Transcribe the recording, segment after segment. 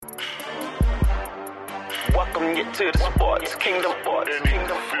Welcome you to the sports kingdom. Welcome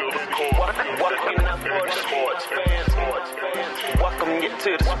you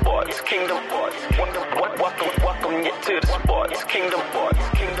to the sports kingdom. Welcome you to the sports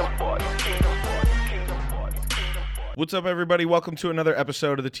kingdom. What's up, everybody? Welcome to another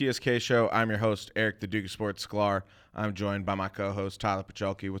episode of the TSK Show. I'm your host, Eric, the Duke of Sports Sklar. I'm joined by my co-host, Tyler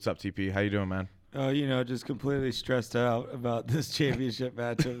Pacholke. What's up, TP? How you doing, man? Just completely stressed out about this championship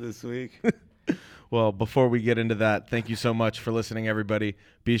matchup this week. Well, before we get into that, thank you so much for listening, everybody.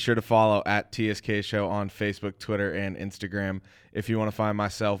 Be sure to follow at TSK Show on Facebook, Twitter, and Instagram. If you want to find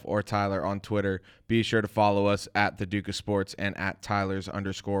myself or Tyler on Twitter, be sure to follow us at the Duke of Sports and at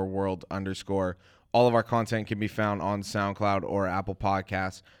Tylers_world_. All of our content can be found on SoundCloud or Apple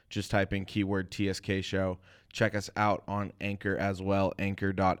Podcasts. Just type in keyword TSK Show. Check us out on Anchor as well,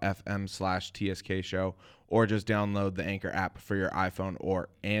 anchor.fm/TSK Show, or just download the Anchor app for your iPhone or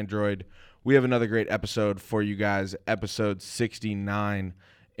Android. We have another great episode for you guys, episode 69,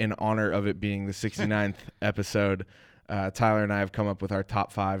 in honor of it being the 69th episode. Tyler and I have come up with our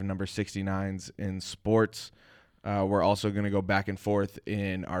top 5 number 69s in sports. We're also going to go back and forth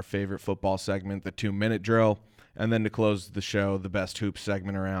in our favorite football segment, the 2-minute drill, and then to close the show, the best hoops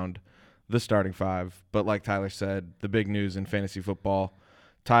segment around, the starting 5. But like Tyler said, the big news in fantasy football,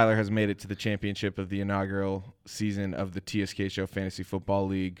 Tyler has made it to the championship of the inaugural season of the TSK Show Fantasy Football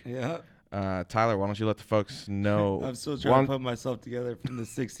League. Yeah. Tyler, why don't you let the folks know? I'm still trying to put myself together from the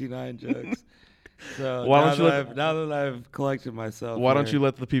 69 jokes. So now that I've collected myself, why don't you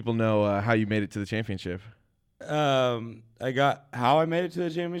let the people know how you made it to the championship? How I made it to the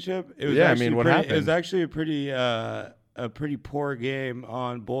championship? It was what happened? It was actually a pretty poor game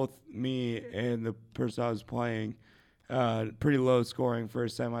on both me and the person I was playing. Pretty low scoring for a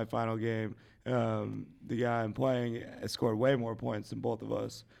semifinal game. The guy I'm playing scored way more points than both of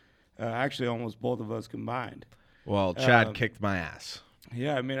us. Actually, almost both of us combined. Well, Chad kicked my ass.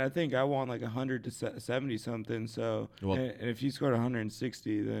 Yeah, I think I won like 100 to 70 something. So, and if you scored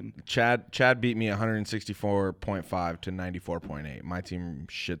 160, then Chad beat me 164.5 to 94.8. My team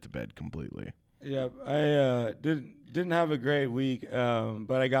shit the bed completely. Yeah, I didn't have a great week,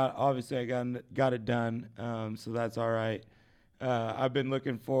 but I got it done. So that's all right. I've been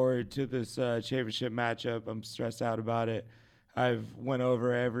looking forward to this championship matchup. I'm stressed out about it. I've went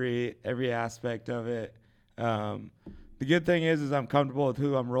over every aspect of it. The good thing is I'm comfortable with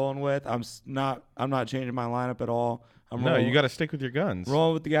who I'm rolling with. I'm not changing my lineup at all. You got to stick with your guns.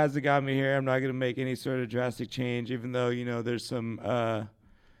 Rolling with the guys that got me here. I'm not going to make any sort of drastic change, even though there's some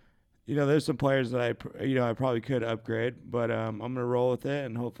players that I probably could upgrade, but I'm going to roll with it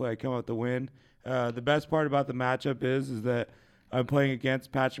and hopefully I come out the win. The best part about the matchup is that I'm playing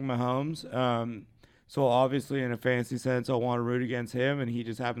against Patrick Mahomes. So obviously, in a fantasy sense, I'll want to root against him, and he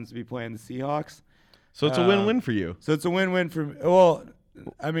just happens to be playing the Seahawks. So it's a win-win for you. So it's a win-win for me. Well,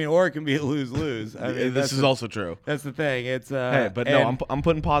 or it can be a lose-lose. This is also true. That's the thing. It's I'm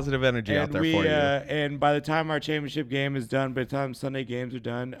putting positive energy out there for you. And by the time our championship game is done, by the time Sunday games are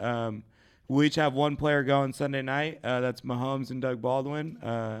done, we each have one player going Sunday night. That's Mahomes and Doug Baldwin.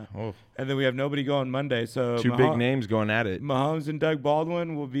 And then we have nobody going Monday. So two big names going at it. Mahomes and Doug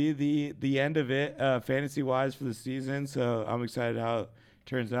Baldwin will be the end of it fantasy-wise for the season. So I'm excited how it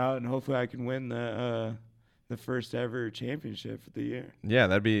turns out, and hopefully I can win the first ever championship for the year. Yeah,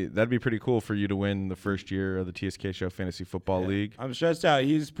 that'd be pretty cool for you to win the first year of the TSK Show Fantasy Football League. I'm stressed out.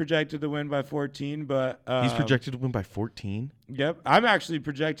 He's projected to win by 14, but he's projected to win by 14. Yep, I'm actually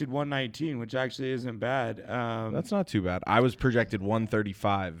projected 119, which actually isn't bad. That's not too bad. I was projected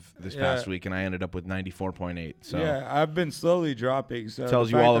 135 this past week, and I ended up with 94.8. So yeah, I've been slowly dropping. So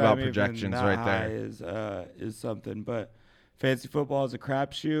tells you all about projections right there. Is something, but. Fantasy football is a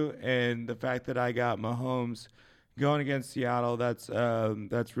crapshoot, and the fact that I got Mahomes going against Seattle, that's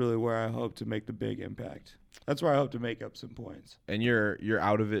really where I hope to make the big impact. That's where I hope to make up some points. And you're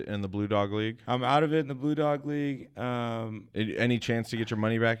out of it in the Blue Dog League? I'm out of it in the Blue Dog League. Any chance to get your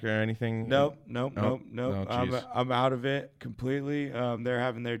money back or anything? Nope. I'm out of it completely. They're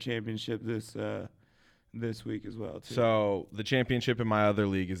having their championship this week as well, too. So the championship in my other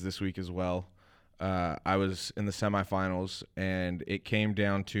league is this week as well. I was in the semifinals, and it came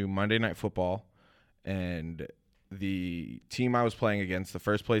down to Monday Night Football, and the team I was playing against, the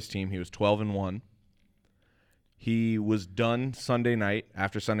first place team, he was 12-1. He was done Sunday night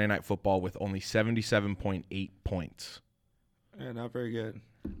after Sunday Night Football with only 77.8 points. Yeah, not very good.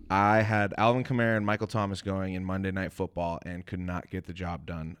 I had Alvin Kamara and Michael Thomas going in Monday Night Football and could not get the job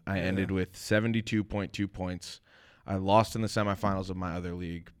done. I ended with 72.2 points. I lost in the semifinals of my other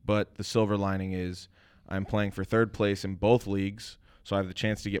league, but the silver lining is I'm playing for third place in both leagues, So I have the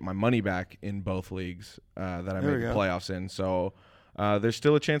chance to get my money back in both leagues that I There made we the go. playoffs in. So there's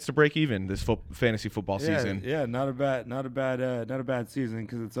still a chance to break even this fantasy football season. Yeah, not a bad season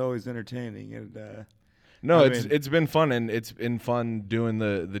because it's always entertaining and. No, I it's mean- it's been fun, and it's been fun doing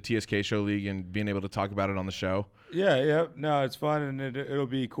the TSK Show League and being able to talk about it on the show. Yeah. No, it's fun, and it'll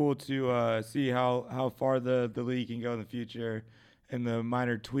be cool to see how far the league can go in the future, and the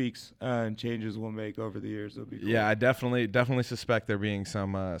minor tweaks and changes we'll make over the years. It'll be cool. Yeah, I definitely suspect there being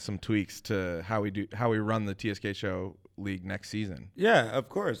some tweaks to how we run the TSK Show League next season. Yeah, of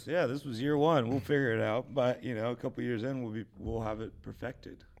course. Yeah, this was year one. We'll figure it out, but a couple years in, we'll have it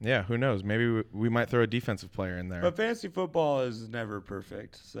perfected. Yeah, who knows? Maybe we might throw a defensive player in there. But fantasy football is never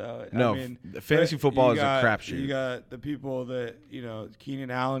perfect. So No, I mean, fantasy but football you is a got- crapshoot. You got the people that Keenan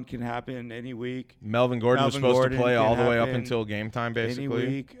Allen can happen any week. Melvin Gordon was Melvin supposed Gordon to play can all the way up happen until game time, basically. Any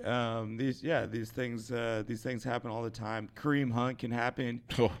week, these things happen all the time. Kareem Hunt can happen.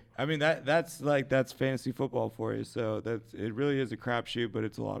 Oh, I mean that's fantasy football for you. So it really is a crapshoot, but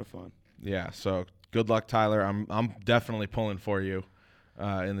it's a lot of fun. yeah, so good luck, Tyler. I'm definitely pulling for you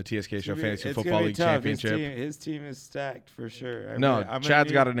in the TSK Show Fantasy It's Football gonna be League tough. Championship. His team is stacked for sure.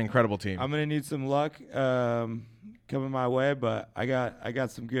 Chad's got an incredible team. I'm gonna need some luck coming my way, but I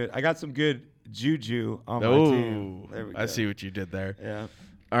got some good juju on my team. There we go. I see what you did there. Yeah.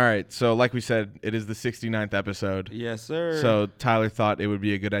 All right, so like we said, it is the 69th episode. Yes, sir. So Tyler thought it would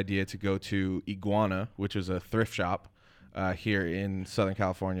be a good idea to go to Iguana, which is a thrift shop here in Southern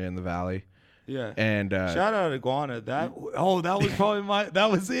California in the Valley. yeah. And Shout out Iguana. That was probably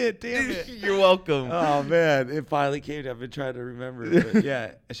that was it. Damn it. you're welcome. Oh man, it finally came. I've been trying to remember. But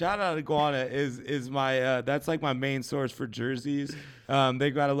yeah, shout out Iguana is my that's like my main source for jerseys.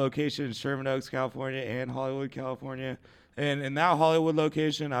 They've got a location in Sherman Oaks, California, and Hollywood, California. And in that Hollywood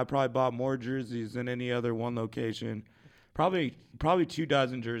location, I probably bought more jerseys than any other one location. Probably 24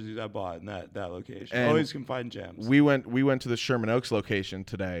 jerseys I bought in that location. And Always can find gems. We went to the Sherman Oaks location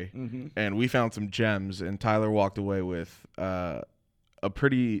today, and we found some gems. And Tyler walked away with a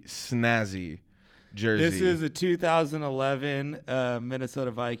pretty snazzy jersey. This is a 2011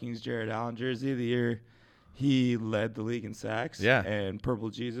 Minnesota Vikings Jared Allen jersey. The year he led the league in sacks. Yeah. And Purple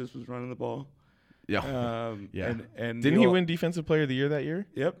Jesus was running the ball. yeah. Yeah. And Didn't the he old- win Defensive Player of the Year that year?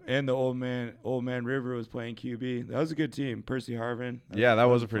 Yep. And the old man River was playing QB. That was a good team. Percy Harvin. Yeah, that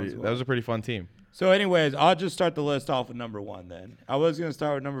was a fun squad. pretty fun team. So, anyways, I'll just start the list off with number 1 then. I was gonna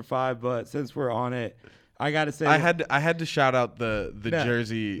start with number 5, but since we're on it, I gotta say I had to shout out the No,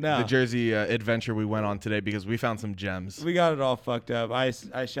 jersey no. the jersey adventure we went on today because we found some gems. we got it all fucked up. I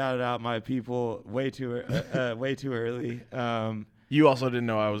shouted out my people way too early. You also didn't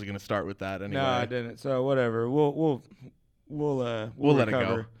know I was going to start with that anyway. No, I didn't. So whatever. We'll let it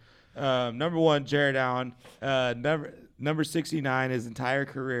recover. Number 1, Jared Allen. Number 69, his entire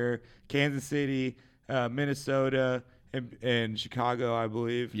career, Kansas City, Minnesota, and Chicago, I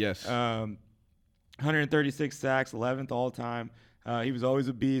believe. Yes. 136 sacks, 11th all time. He was always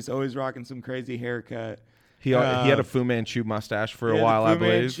a beast, always rocking some crazy haircut. He had a Fu Manchu mustache for a while, I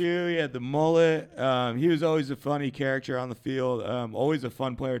believe. He had the mullet. He was always a funny character on the field. Always a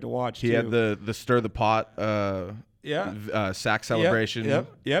fun player to watch. He had the stir the pot sack celebration.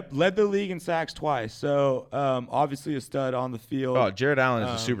 Yep. Led the league in sacks twice. So obviously a stud on the field. Oh, Jared Allen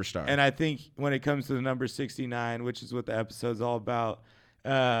is a superstar. And I think when it comes to the number 69, which is what the episode's all about,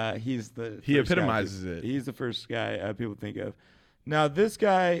 he epitomizes it. He's the first guy people think of. Now, this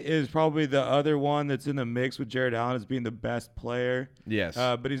guy is probably the other one that's in the mix with Jared Allen as being the best player. Yes.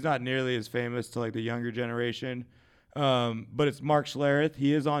 But he's not nearly as famous to like the younger generation. But it's Mark Schlereth.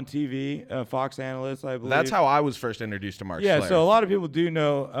 He is on TV, Fox analyst, I believe. That's how I was first introduced to Mark Yeah, Schlereth. so a lot of people do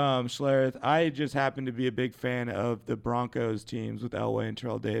know Schlereth. I just happen to be a big fan of the Broncos teams with Elway and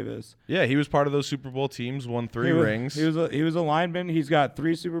Terrell Davis. Yeah, he was part of those Super Bowl teams, won 3 rings. He was a lineman. He's got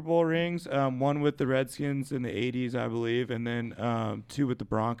 3 Super Bowl rings, one with the Redskins in the 80s, I believe, and then 2 with the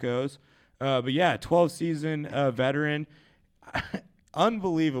Broncos. But yeah, 12-season veteran.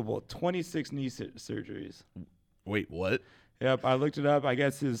 Unbelievable. 26 knee surgeries. Wait, what? Yep, I looked it up. I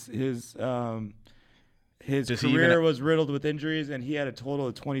guess his Does he career even- was riddled with injuries, and he had a total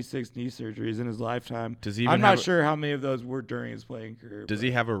of 26 knee surgeries in his lifetime. Does he even I'm not have a- sure how many of those were during his playing career. Does but-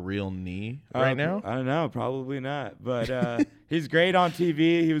 he have a real knee right now? I don't know. Probably not. But he's great on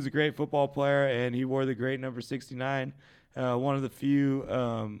TV. He was a great football player, and he wore the great number 69. One of the few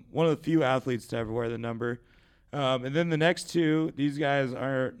athletes to ever wear the number. And then the next 2, these guys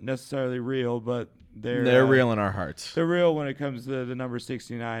aren't necessarily real, but They're real in our hearts. they're real when it comes to the number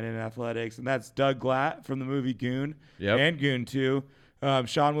 69 in athletics, and that's Doug Glatt from the movie Goon Yep. and Goon 2.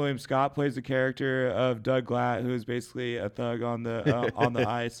 Sean William Scott plays the character of Doug Glatt, who is basically a thug on the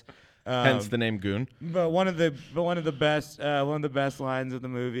ice. Hence the name Goon. But one of the best lines of the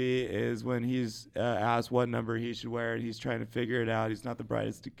movie is when he's asked what number he should wear, and he's trying to figure it out. He's not the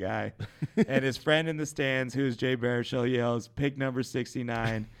brightest guy, and his friend in the stands, who is Jay Baruchel, yells, "Pick number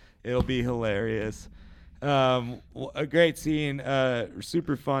 69. It'll be hilarious." A great scene,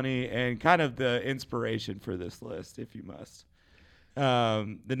 super funny, and kind of the inspiration for this list, if you must.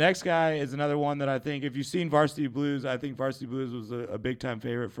 The next guy is another one that I think, if you've seen Varsity Blues, I think Varsity Blues was a big time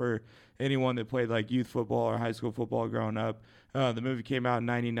favorite for anyone that played like youth football or high school football growing up. The movie came out in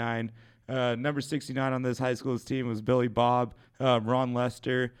 '99. Number 69 on this high school's team was Billy Bob, Ron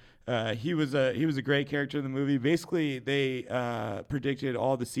Lester. He was a great character in the movie. Basically, they predicted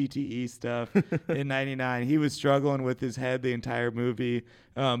all the CTE stuff in '99. He was struggling with his head the entire movie,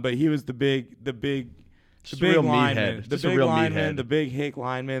 but he was the big lineman, the big hick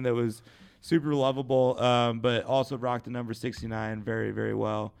lineman that was super lovable, but also rocked the number 69 very, very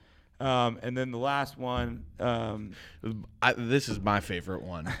well. And then the last one, this is my favorite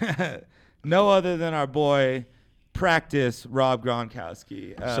one. no other than our boy Practice Rob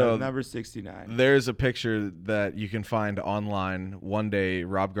Gronkowski, So number 69. There's a picture that you can find online. One day,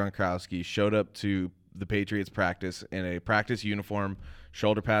 Rob Gronkowski showed up to the Patriots practice in a practice uniform,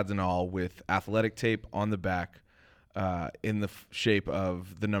 shoulder pads and all, with athletic tape on the back, in the shape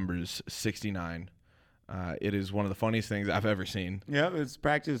of the numbers 69. It is one of the funniest things I've ever seen. Yep, it's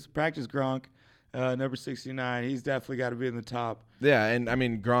practice Gronk, number 69. He's definitely got to be in the top. Yeah, and I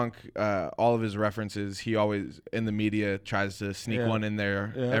mean Gronk, all of his references, he always in the media tries to sneak one in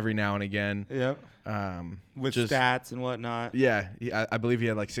there every now and again. Yep. With stats and whatnot. Yeah, I believe he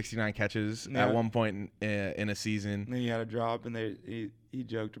had like 69 catches at one point in a season. And then he had a drop, and he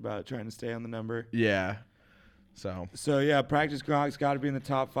joked about trying to stay on the number. Yeah. So yeah, practice Gronk's got to be in the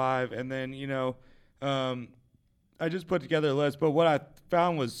top 5, and then I just put together a list, but what I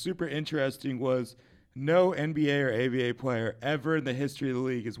found was super interesting was no NBA or ABA player ever in the history of the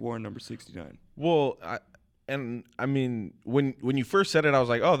league has worn number 69. Well, I mean, when you first said it, I was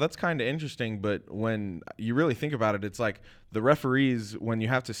like, oh, that's kind of interesting. But when you really think about it, it's like the referees, when you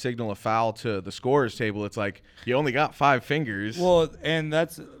have to signal a foul to the scorer's table, it's like you only got 5 fingers. Well, and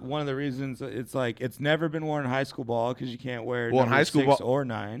that's one of the reasons it's like it's never been worn in high school ball because you can't wear number 6 or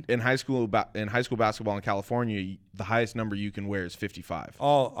 9. In high school basketball in California, the highest number you can wear is 55.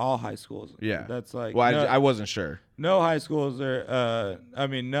 All high schools. Yeah. That's like. Well, I wasn't sure. No high schools are.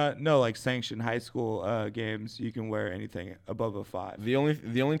 No like sanctioned high school games. You can wear anything above a 5. The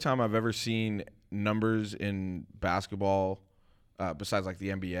only time I've ever seen numbers in basketball, besides like the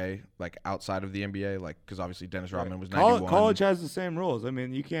NBA, like outside of the NBA, like because obviously Dennis Rodman was 91. College has the same rules. I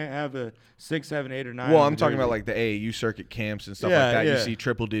mean, you can't have a 6, 7, 8, or 9. Well, I'm talking about like the AAU circuit camps and stuff like that. Yeah. You see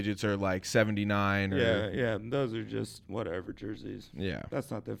triple digits are like 79. Yeah. Those are just whatever jerseys. Yeah.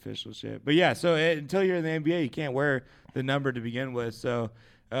 That's not the official shit. But yeah, so until you're in the NBA, you can't wear the number to begin with. So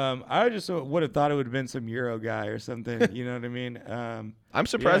I just would have thought it would have been some Euro guy or something. You know what I mean? I'm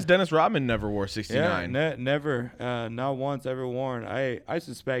surprised Dennis Rodman never wore 69. Yeah, never, not once ever worn. I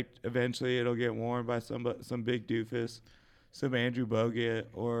suspect eventually it'll get worn by some big doofus, some Andrew Bogut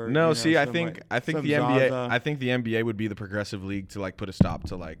or no. See, I think the NBA. Zaza. I think the NBA would be the progressive league to like put a stop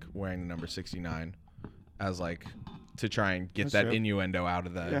to like wearing the number 69, as like to try and get that innuendo out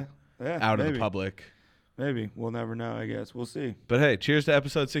of the of the public. Maybe. We'll never know, I guess. We'll see. But hey, cheers to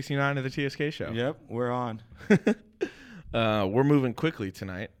episode 69 of the TSK show. Yep, we're on. We're moving quickly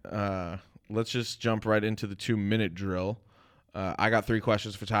tonight. Let's just jump right into the 2-minute drill. I got 3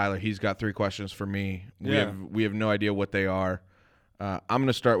 questions for Tyler. He's got 3 questions for me. We have no idea what they are. I'm going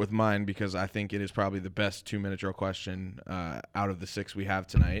to start with mine because I think it is probably the best 2-minute drill question out of the 6 we have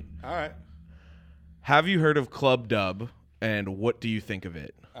tonight. All right. Have you heard of Club Dub, and what do you think of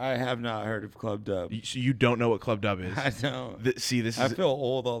it? I have not heard of Club Dub. So you don't know what Club Dub is? I don't. I feel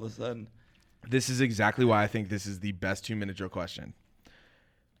old all of a sudden. This is exactly why I think this is the best 2-minute drill question.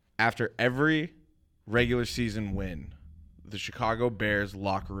 After every regular season win, the Chicago Bears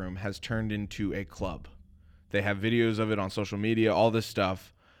locker room has turned into a club. They have videos of it on social media, all this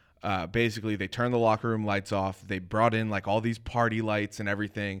stuff. Basically, they turn the locker room lights off. They brought in like all these party lights and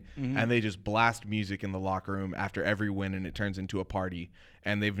everything, and they just blast music in the locker room after every win, and it turns into a party.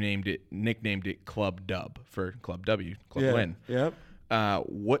 And they've nicknamed it Club Dub for Club W, Club Win. Yep.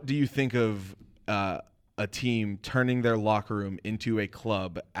 What do you think of a team turning their locker room into a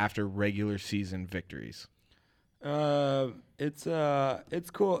club after regular season victories? It's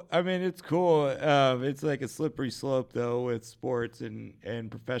cool. I mean, it's cool. It's like a slippery slope though with sports and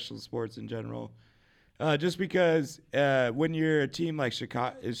professional sports in general. Just because when you're a team like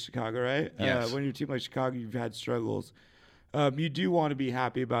Chicago, right? Yes. When you're a team like Chicago, you've had struggles. You do want to be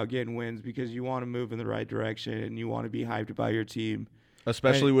happy about getting wins because you want to move in the right direction and you want to be hyped about your team.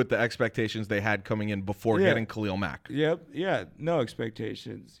 Especially with the expectations they had coming in before getting Khalil Mack. Yep. Yeah. No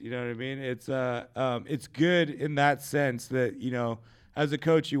expectations. You know what I mean? It's good in that sense that, as a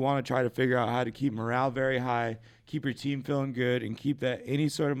coach, you want to try to figure out how to keep morale very high, keep your team feeling good, and keep that any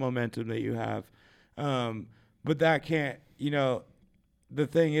sort of momentum that you have. But that can't, the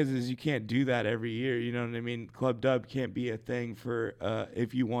thing is you can't do that every year. You know what I mean? Club dub can't be a thing for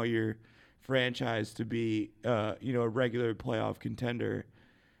if you want your franchise to be, a regular playoff contender.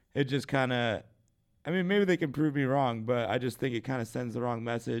 It just kind of, maybe they can prove me wrong, but I just think it kind of sends the wrong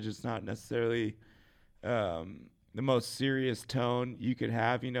message. It's not necessarily the most serious tone you could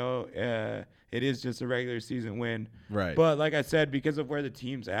have, it is just a regular season win. Right. But like I said, because of where the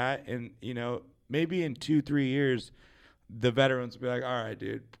team's at and, maybe in 2-3 years, the veterans will be like, all right,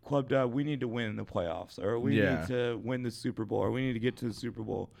 dude, Club Dub, we need to win in the playoffs, or we need to win the Super Bowl, or we need to get to the Super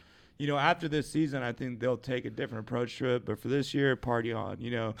Bowl. After this season, I think they'll take a different approach to it. But for this year, party on,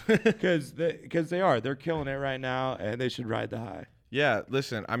 because they're killing it right now, and they should ride the high. Yeah,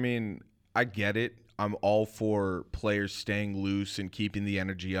 listen, I get it. I'm all for players staying loose and keeping the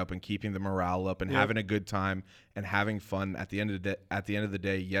energy up and keeping the morale up and having a good time and having fun. At the end of the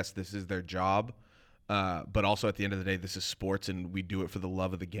day, yes, this is their job, but also at the end of the day, this is sports and we do it for the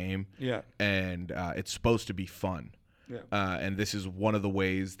love of the game. Yeah, and it's supposed to be fun. Yeah. And this is one of the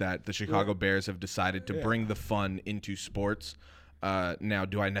ways that the Chicago Bears have decided to bring the fun into sports. Now,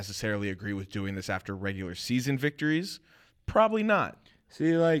 do I necessarily agree with doing this after regular season victories? Probably not.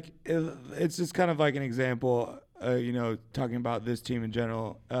 See, it's just kind of like an example, talking about this team in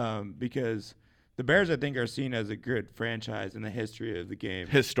general, because the Bears, I think, are seen as a good franchise in the history of the game.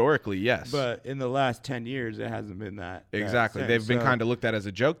 Historically, yes. But in the last 10 years, it hasn't been that. Exactly. They've been kind of looked at as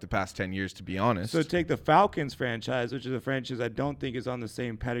a joke the past 10 years, to be honest. So take the Falcons franchise, which is a franchise I don't think is on the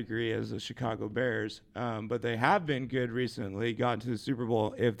same pedigree as the Chicago Bears, but they have been good recently, gotten to the Super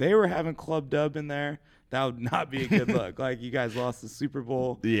Bowl. If they were having Club Dub in there, that would not be a good look. Like, you guys lost the Super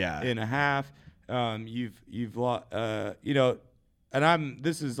Bowl in a half. You've lost, and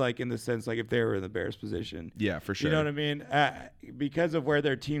this is like in the sense like if they were in the Bears position. Yeah, for sure. You know what I mean? Because of where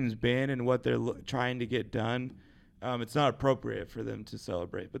their team's been and what they're trying to get done, it's not appropriate for them to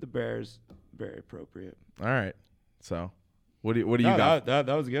celebrate. But the Bears, very appropriate. All right. So, what do you got? That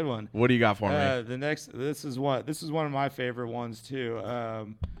was a good one. What do you got for me? The next, this is one of my favorite ones too.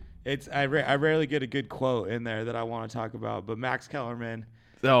 I rarely get a good quote in there that I want to talk about, but Max Kellerman.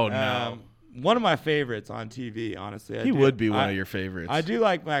 Oh no. One of my favorites on TV, honestly. He would be one of your favorites. I do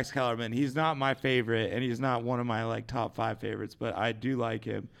like Max Kellerman. He's not my favorite, and he's not one of my top 5 favorites, but I do like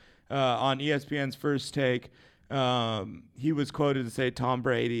him. On ESPN's First Take, he was quoted to say Tom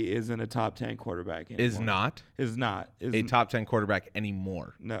Brady isn't a top 10 quarterback anymore. Is not a top 10 quarterback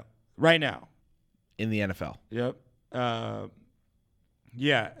anymore. No, right now in the NFL. Yep.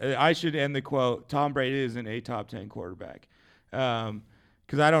 Yeah, I should end the quote. Tom Brady isn't a top 10 quarterback.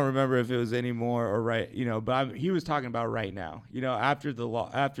 Because I don't remember if it was anymore or right, but he was talking about right now. After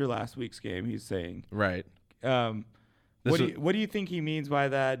last week's game, he's saying right. What do you think he means by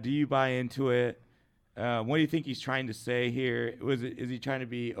that? Do you buy into it? What do you think he's trying to say here? Is he trying to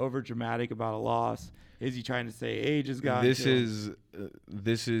be over dramatic about a loss? Is he trying to say age has gotten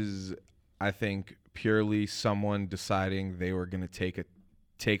This is I think purely someone deciding they were going to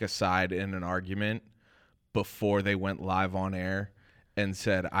take a side in an argument before they went live on air and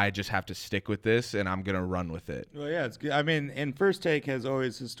said, I just have to stick with this and I'm going to run with it. Well, yeah, it's good. And First Take has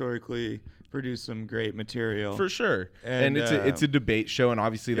always historically produced some great material. For sure. And it's a debate show, and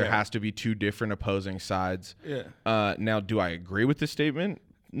obviously there has to be two different opposing sides. Yeah. Now, do I agree with this statement?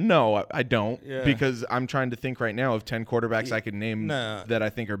 No, I don't, because I'm trying to think right now of 10 quarterbacks I could name that I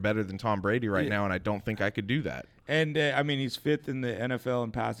think are better than Tom Brady right now, and I don't think I could do that. And, he's 5th in the NFL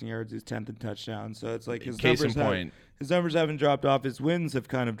in passing yards. He's 10th in touchdowns. So it's like his numbers haven't dropped off. His wins have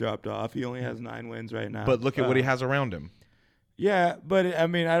kind of dropped off. He only has 9 wins right now. But look at what he has around him. Yeah, but I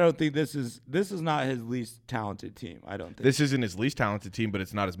don't think this is not his least talented team. I don't think this isn't his least talented team, but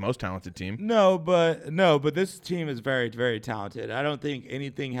it's not his most talented team. No, but this team is very, very talented. I don't think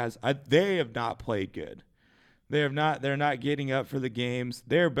anything has. They have not played good. They're not getting up for the games.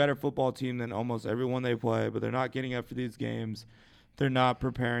 They're a better football team than almost everyone they play, but they're not getting up for these games. They're not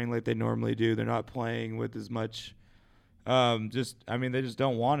preparing like they normally do. They're not playing with as much. They just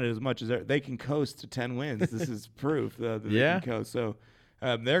don't want it as much as they can coast to 10 wins. This is proof that they can coast. So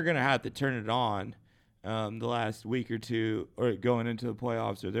they're going to have to turn it on the last week or two, or going into the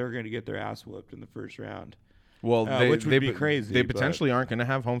playoffs, or they're going to get their ass whooped in the first round. Well, which would be crazy. They but- potentially aren't going to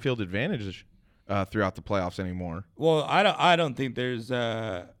have home field advantage throughout the playoffs anymore. Well, I don't think there's.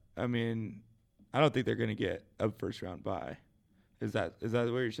 I don't think they're going to get a first round bye. Is that what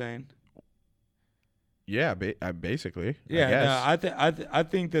you're saying? Yeah, basically. Yeah, I guess. no, I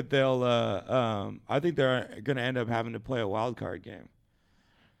think that they'll. I think they're going to end up having to play a wild card game.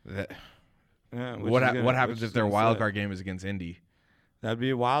 What happens if their wild card game is against Indy? That'd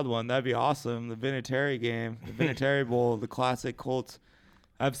be a wild one. That'd be awesome. The Vinatieri game, the Vinatieri Bowl, the classic Colts.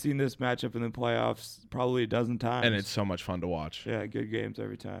 I've seen this matchup in the playoffs probably a dozen times, And it's so much fun to watch. yeah, good games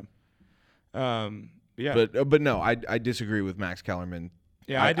every time. Yeah, But no, I disagree with Max Kellerman.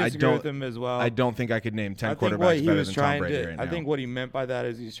 yeah, I disagree with him as well. I don't think I could name 10 I think what quarterbacks he better was than Tom trying Brady to. right I now. think what he meant by that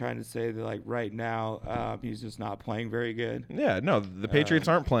is he's trying to say that like right now, he's just not playing very good. Yeah, no, the Patriots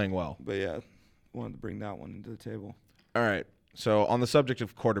aren't playing well. But yeah, wanted to bring that one into the table. All right. So on the subject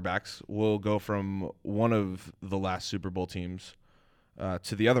of quarterbacks, we'll go from one of the last Super Bowl teams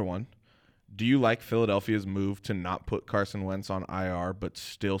to the other one. Do you like Philadelphia's move to not put Carson Wentz on IR but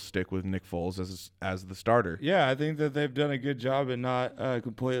still stick with Nick Foles as the starter? Yeah, I think that they've done a good job in not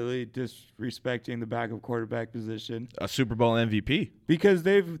completely disrespecting the backup quarterback position. A Super Bowl MVP. Because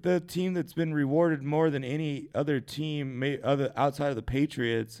the team that's been rewarded more than any other team outside of the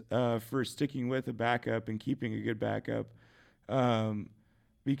Patriots for sticking with a backup and keeping a good backup,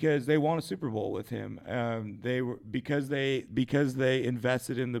 because they won a Super Bowl with him. Because they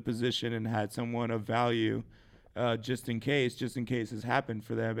invested in the position and had someone of value, just in case has happened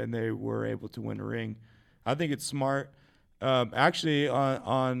for them, and they were able to win a ring. I think it's smart. Actually,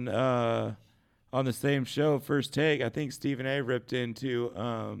 on the same show, First Take, I think Stephen A. ripped into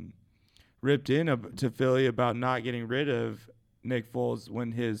Philly about not getting rid of Nick Foles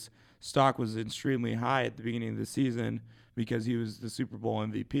when his stock was extremely high at the beginning of the season because he was the Super Bowl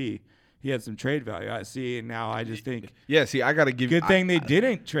MVP. He had some trade value. I see, and now I just think Yeah, see, I got to give good thing they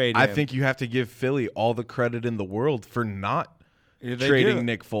didn't trade him. I think you have to give Philly all the credit in the world for not Yeah, they trading do.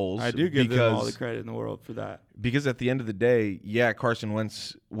 Nick Foles. I do give them all the credit in the world for that. Because at the end of the day, yeah, Carson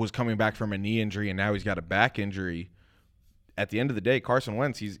Wentz was coming back from a knee injury and now he's got a back injury. At the end of the day, Carson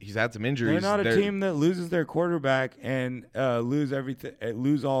Wentz, he's had some injuries. They're not a team that loses their quarterback and lose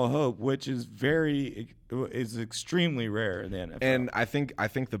all hope, which is extremely rare in the NFL. And I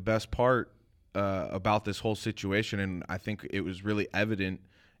think the best part about this whole situation, and I think it was really evident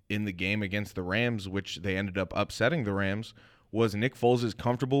in the game against the Rams, which they ended up upsetting the Rams, was Nick Foles is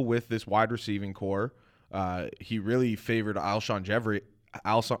comfortable with this wide receiving core. He really favored Alshon Jeffrey.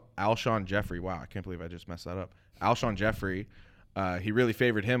 Wow, I can't believe I just messed that up. Alshon Jeffrey. He really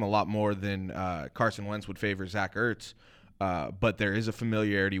favored him a lot more than Carson Wentz would favor Zach Ertz. But there is a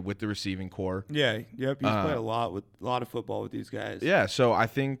familiarity with the receiving core. Yeah, yep. He's played a lot of football with these guys. Yeah, so I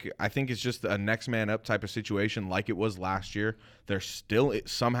think it's just a next man up type of situation, like it was last year. They're still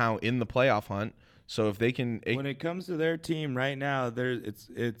somehow in the playoff hunt. So if they can, when it comes to their team right now, they're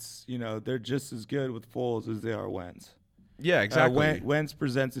just as good with Foles as they are Wentz. Yeah, exactly. Wentz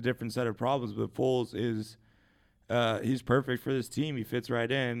presents a different set of problems, but Foles is. He's perfect for this team. He fits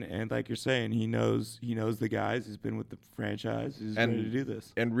right in, and like you're saying, he knows the guys. He's been with the franchise. He's ready to do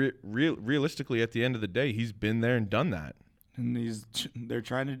this. And realistically, at the end of the day, he's been there and done that. And they're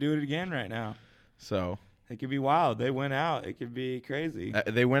trying to do it again right now. So it could be wild. They went out. It could be crazy.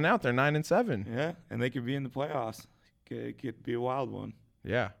 They went out. They're 9-7. Yeah, and they could be in the playoffs. It could be a wild one.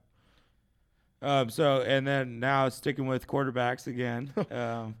 Yeah. So and then now sticking with quarterbacks again.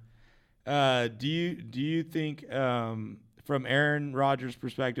 Do you think from Aaron Rodgers'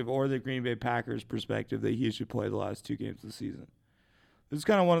 perspective or the Green Bay Packers' perspective that he should play the last 2 games of the season? This is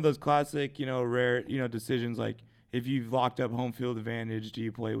kind of one of those classic, rare, decisions like if you've locked up home field advantage, do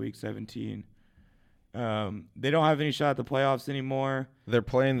you play Week 17? They don't have any shot at the playoffs anymore. They're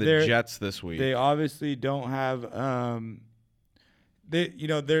playing the Jets this week. They obviously don't have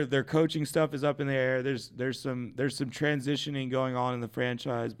their coaching stuff is up in the air. There's some transitioning going on in the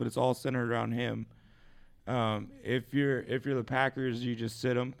franchise, but it's all centered around him. If you're the Packers, you just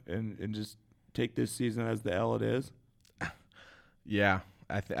sit them and just take this season as the L it is. Yeah,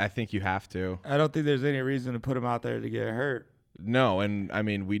 I think you have to. I don't think there's any reason to put him out there to get hurt. No, and I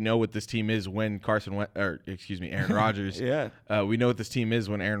mean we know what this team is when Aaron Rodgers. Yeah. We know what this team is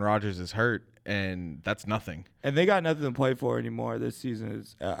when Aaron Rodgers is hurt, and that's nothing. And they got nothing to play for anymore this season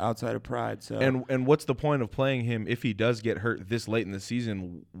is outside of pride. So and what's the point of playing him if he does get hurt this late in the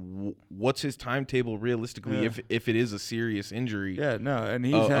season? What's his timetable realistically if it is a serious injury? Yeah, no, and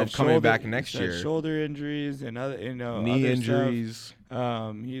he's had coming back next year. shoulder injuries and other knee other injuries. Stuff.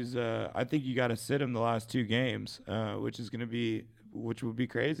 I think you got to sit him the last 2 games, which would be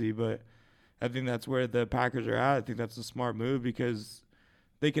crazy. But I think that's where the Packers are at. I think that's a smart move because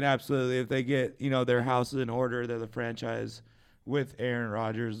they can absolutely, if they get, their house in order, they're the franchise with Aaron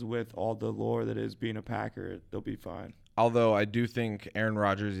Rodgers, with all the lore that is being a Packer, they'll be fine. Although I do think Aaron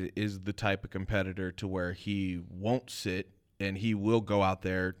Rodgers is the type of competitor to where he won't sit and he will go out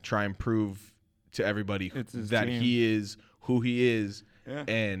there, try and prove to everybody that team. he is who he is,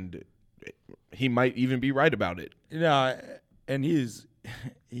 and he might even be right about it. And he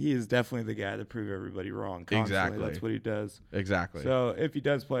is definitely the guy to prove everybody wrong constantly. Exactly. That's what he does. Exactly. So if he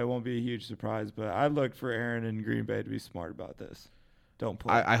does play, it won't be a huge surprise. But I look for Aaron and Green Bay to be smart about this. Don't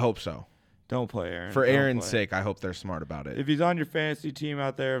play. I hope so. Don't play Aaron. For Don't Aaron's play. sake, I hope they're smart about it. If he's on your fantasy team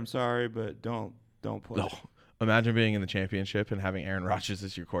out there, I'm sorry, but don't play. Oh, imagine being in the championship and having Aaron Rodgers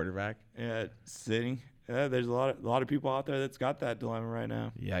as your quarterback. Yeah, sitting. Yeah, there's a lot of people out there that's got that dilemma right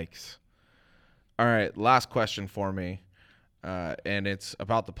now. Yikes. All right, last question for me, and it's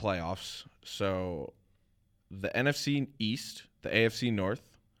about the playoffs. So the NFC East, the AFC North,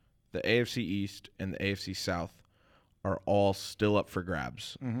 the AFC East, and the AFC South are all still up for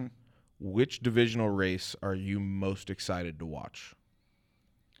grabs. Mm-hmm. Which divisional race are you most excited to watch?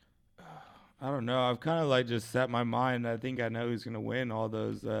 I don't know. I've kind of just set my mind. I think I know who's going to win all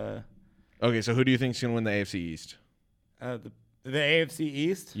those. Okay, so who do you think is going to win the AFC East? The AFC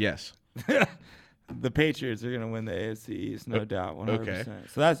East? Yes. The Patriots are going to win the AFC East, no doubt, 100%. Okay.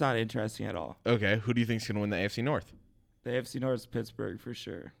 So that's not interesting at all. Okay, who do you think is going to win the AFC North? The AFC North is Pittsburgh for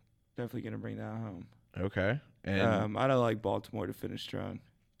sure. Definitely going to bring that home. Okay. And I don't like Baltimore to finish strong.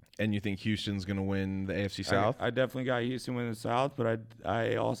 and you think Houston's going to win the AFC South? I definitely got Houston winning the South, but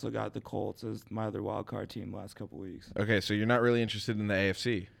I also got the Colts as my other wild card team last couple weeks. Okay, so you're not really interested in the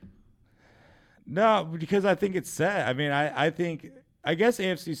AFC. No, because I think it's set. I mean, I guess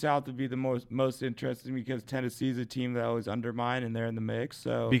AFC South would be the most interesting because Tennessee's a team that I always undermine and they're in the mix.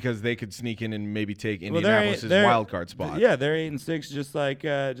 So Because they could sneak in and maybe take Well, Indianapolis' they're- wild card spot. Yeah, they're 8-6, just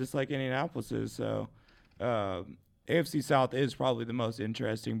like Indianapolis is. So AFC South is probably the most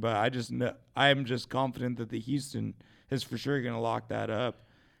interesting, but I'm just confident that the Houston is for sure going to lock that up,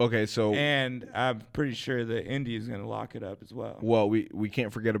 Okay, so and I'm pretty sure that Indy is going to lock it up as well. well, we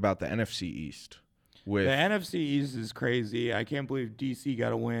can't forget about the NFC East. With The NFC East is crazy. I can't believe DC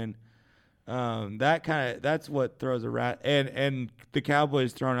got a win. That's what throws a rat. And the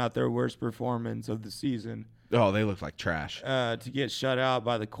Cowboys throwing out their worst performance of the season. oh, they look like trash. To get shut out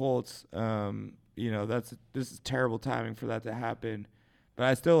by the Colts, this is terrible timing for that to happen. But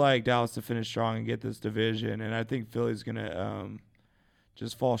I still like Dallas to finish strong and get this division, and I think Philly's gonna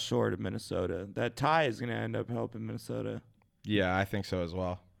just fall short of Minnesota. That tie is gonna end up helping Minnesota. Yeah, I think so as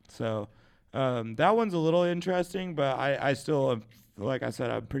well. So that one's a little interesting, but I still, like I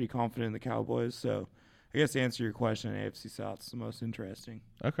said, I'm pretty confident in the Cowboys. So I guess to answer your question, AFC South is the most interesting.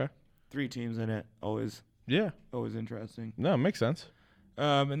 Okay. 3 teams in it, always Yeah. interesting. No, it makes sense.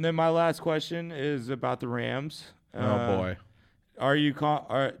 And then my last question is about the Rams. Oh boy. Are you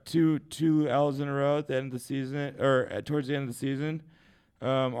are two L's in a row at the end of the season or towards the end of the season?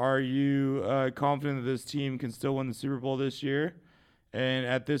 Are you confident that this team can still win the Super Bowl this year? And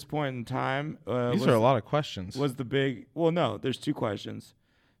at this point in time, These are a lot of questions. No, there's 2 questions.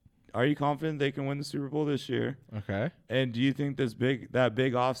 Are you confident they can win the Super Bowl this year? Okay. And do you think that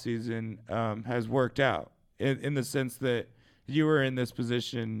big offseason has worked out in the sense that you were in this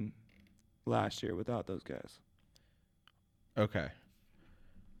position last year without those guys? Okay.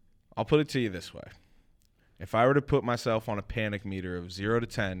 I'll put it to you this way. If I were to put myself on a panic meter of 0 to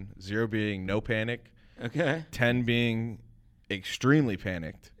 10, 0 being no panic, Okay. 10 being extremely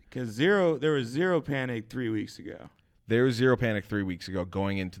panicked. Because there was 0 panic 3 weeks ago. There was 0 panic 3 weeks ago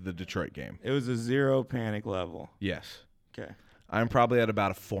going into the Detroit game. It was a 0 panic level. Yes. Okay. I'm probably at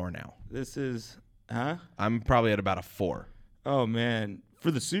about a 4 now. This is, huh? I'm probably at about a 4. Oh man,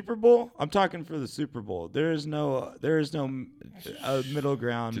 for the Super Bowl, I'm talking for the Super Bowl. There is no middle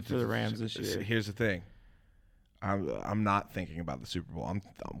ground for the Rams this year. Here's the thing. I'm not thinking about the Super Bowl. I'm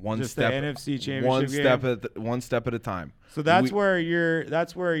one Just step the NFC Championship one step at a time. So that's where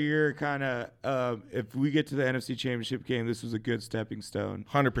you're kind of if we get to the NFC Championship game, this was a good stepping stone.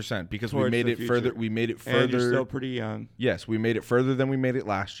 100% because we Towards made the it future. further. We made it further. And you're still pretty young. Yes, we made it further than we made it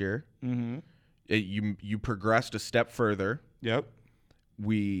last year. Mm-hmm. You progressed a step further. Yep.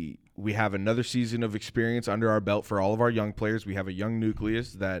 We have another season of experience under our belt for all of our young players. We have a young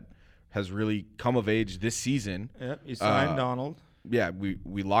nucleus that has really come of age this season. Yep. You signed Donald. Yeah, we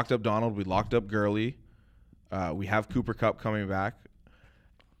locked up Donald. We locked up Gurley. We have Cooper Kupp coming back.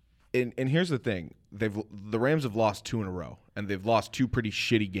 And here's the thing. the Rams have lost 2 in a row, and they've lost 2 pretty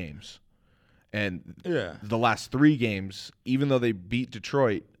shitty games. And the last 3 games, even though they beat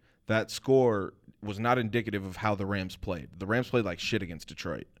Detroit, that score was not indicative of how the Rams played. The Rams played like shit against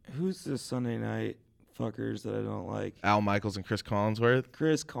Detroit. Who's the Sunday night fuckers that I don't like? Al Michaels and Chris Collinsworth.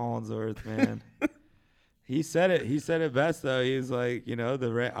 Chris Collinsworth, man. He said it. He said it best though. He was like,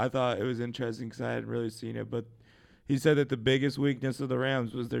 I thought it was interesting because I hadn't really seen it, but he said that the biggest weakness of the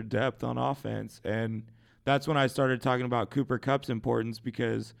Rams was their depth on offense, and that's when I started talking about Cooper Kupp's importance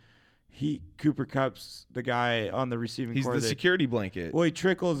because Cooper Kupp's the guy on the receiving He's core. the security blanket. Well, he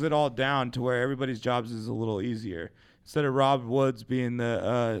trickles it all down to where everybody's jobs is a little easier. Instead of Rob Woods being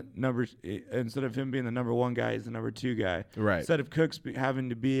the instead of him being the number 1 guy, he's the number 2 guy. Right. Instead of Cooks having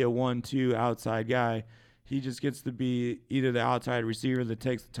to be a 1-2 outside guy, he just gets to be either the outside receiver that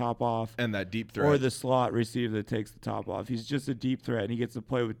takes the top off And that deep threat. or the slot receiver that takes the top off. He's just a deep threat, and he gets to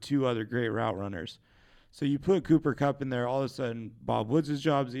play with 2 other great route runners. So you put Cooper Kupp in there, all of a sudden Bob Woods'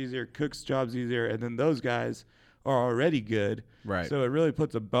 job's easier, Cook's job's easier, and then those guys are already good. Right. So it really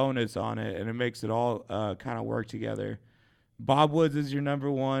puts a bonus on it, and it makes it all kind of work together. Bob Woods is your number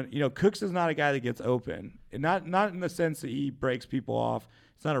 1. Cooks is not a guy that gets open. And not in the sense that he breaks people off.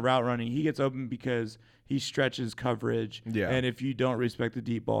 It's not a route running. He gets open because he stretches coverage. Yeah. And if you don't respect the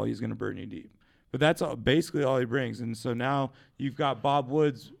deep ball, he's going to burn you deep. But that's basically all he brings. And so now you've got Bob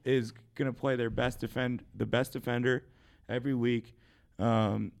Woods is going to play the best defender every week.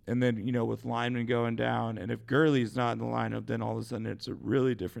 And then, with linemen going down. And if Gurley's not in the lineup, then all of a sudden it's a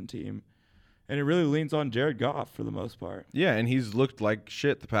really different team. And it really leans on Jared Goff for the most part. Yeah, and he's looked like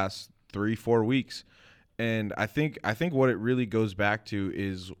shit the past 3-4 weeks. And I think what it really goes back to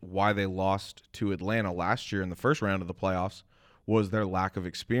is why they lost to Atlanta last year in the first round of the playoffs was their lack of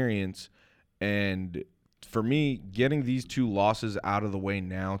experience. And for me, getting these 2 losses out of the way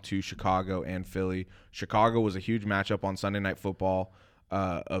now to Chicago and Philly. Chicago was a huge matchup on Sunday Night Football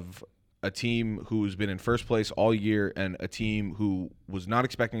of a team who's been in first place all year and a team who was not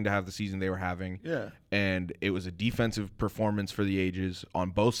expecting to have the season they were having. Yeah. And it was a defensive performance for the ages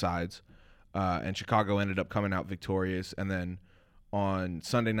on both sides. And Chicago ended up coming out victorious. And then on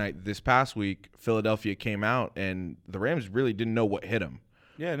Sunday night this past week, Philadelphia came out, and the Rams really didn't know what hit them.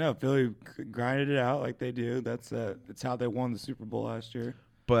 Yeah, no, Philly grinded it out like they do. That's how they won the Super Bowl last year.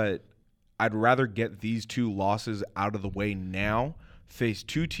 But I'd rather get these 2 losses out of the way now, face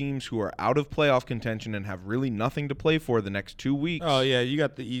 2 teams who are out of playoff contention and have really nothing to play for the next 2 weeks. Oh, yeah, you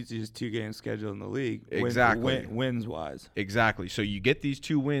got the easiest 2-game schedule in the league. Exactly. Wins-wise. Exactly. So you get these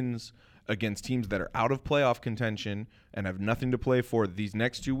 2 wins against teams that are out of playoff contention and have nothing to play for these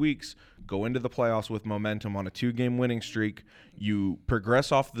next 2 weeks, go into the playoffs with momentum on a 2-game winning streak. You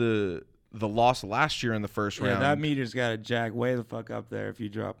progress off the loss last year in the first round. Yeah, that meter's got to jack way the fuck up there if you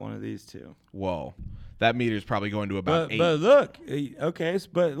drop one of these 2. Whoa. That meter's probably going to about 8. But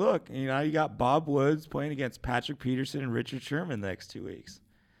look, you got Bob Woods playing against Patrick Peterson and Richard Sherman the next 2 weeks.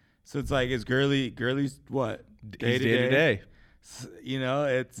 So it's like, is Gurley's what? Day to day.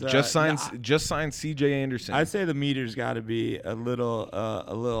 It's just signed C.J. Anderson. I'd say the meter's got to be a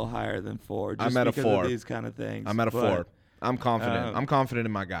little higher than 4. Just I'm at a because 4. Of these kind of things. I'm at a 4. I'm confident. I'm confident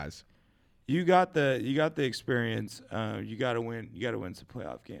in my guys. You got the experience. You got to win. You got to win some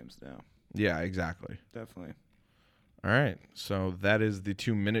playoff games now. Yeah, exactly. Definitely. All right. So that is the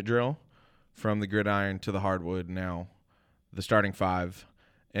 2-minute drill from the gridiron to the hardwood. Now, the starting 5.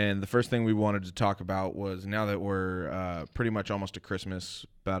 And the first thing we wanted to talk about was now that we're pretty much almost to Christmas,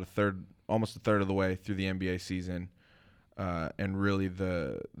 about almost a third of the way through the NBA season, and really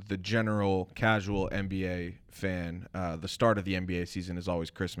the general casual NBA fan, the start of the NBA season is always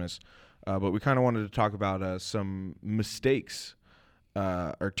Christmas. But we kind of wanted to talk about some mistakes,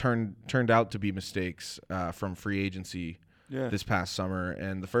 or turned out to be mistakes from free agency this past summer.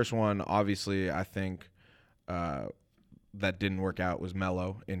 And the first one, obviously, I think that didn't work out was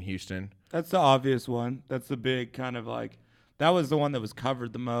Melo in Houston. That's the obvious one. That's the big kind of like – that was the one that was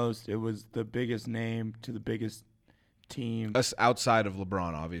covered the most. It was the biggest name to the biggest team. Us outside of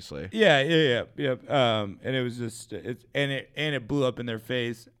LeBron, obviously. Yeah. And it was just it blew up in their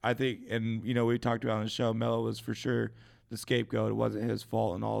face. I think, and we talked about on the show, Melo was for sure the scapegoat. It wasn't his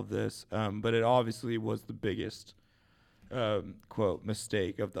fault in all of this, but it obviously was the biggest quote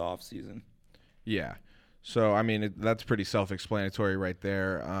mistake of the offseason. Yeah. So I mean that's pretty self-explanatory right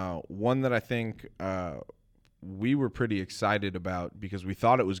there. One that I think we were pretty excited about because we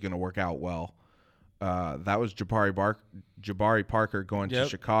thought it was going to work out well. That was Jabari Parker going to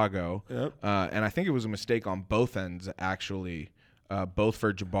Chicago. Yep. And I think it was a mistake on both ends, actually. both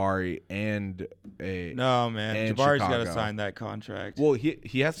for Jabari and No, man. and Jabari's got to Chicago. sign that contract. Well,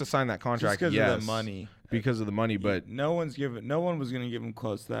 he has to sign that Just contract because yes, of the money. because of the money, but No one was going to give him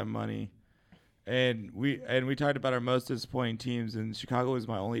close to that money. And we talked about our most disappointing teams, and Chicago was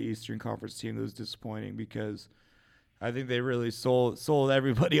my only Eastern Conference team that was disappointing because I think they really sold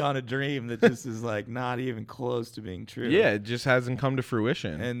everybody on a dream that this is like not even close to being true. yeah, it just hasn't come to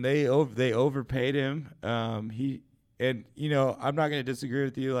fruition. And they overpaid him. I'm not going to disagree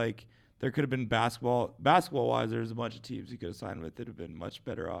with you. Like there could have been basketball wise, there's a bunch of teams he could have signed with that have been much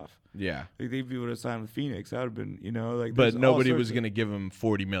better off. Yeah, Like if he would have signed with Phoenix, that would have been like. but there's all nobody sorts was of- going to give him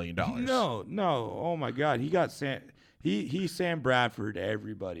 $40 million. No. Oh my God, he got he Sam Bradford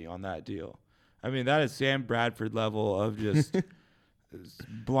everybody on that deal. I mean, that is Sam Bradford level of just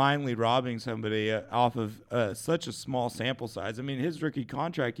blindly robbing somebody off of such a small sample size. I mean, his rookie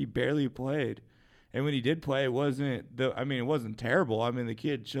contract, he barely played, and when he did play, it wasn't terrible. I mean, the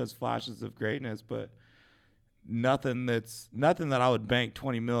kid shows flashes of greatness, but nothing that I would bank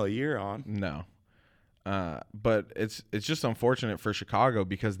 $20 million a year on. No. But it's just unfortunate for Chicago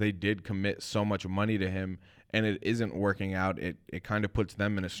because they did commit so much money to him and it isn't working out. It kind of puts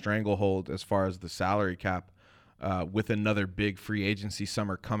them in a stranglehold as far as the salary cap with another big free agency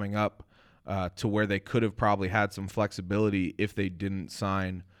summer coming up to where they could have probably had some flexibility if they didn't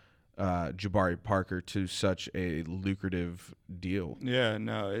sign Jabari Parker to such a lucrative deal. Yeah,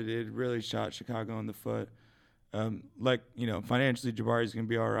 no, it really shot Chicago in the foot. Financially, Jabari's going to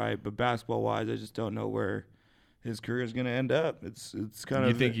be all right, but basketball-wise, I just don't know where his career is going to end up. It's kind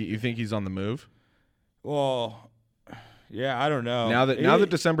of. You think he's on the move? Well, yeah, I don't know. Now that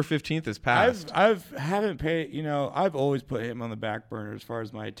December 15th has passed. I've always put him on the back burner as far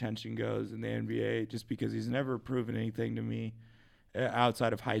as my attention goes in the NBA, just because he's never proven anything to me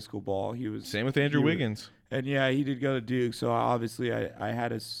outside of high school ball. He was Same with Andrew Wiggins. And yeah, he did go to Duke, so obviously I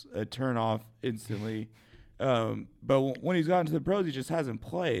had a turn off instantly. But when he's gotten to the pros, he just hasn't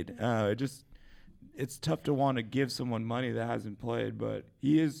played. It's tough to want to give someone money that hasn't played, but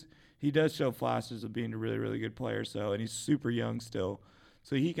he does show flashes of being a really, really good player. So, and he's super young still,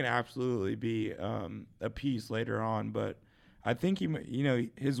 so he can absolutely be a piece later on. But I think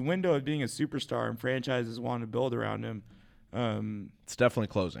his window of being a superstar and franchises want to build around him. It's definitely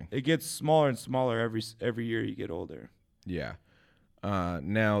closing. It gets smaller and smaller every year you get older. Yeah.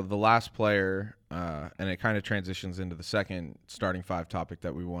 Now the last player, and it kind of transitions into the second starting five topic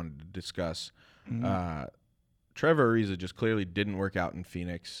that we wanted to discuss. Mm-hmm. Trevor Ariza just clearly didn't work out in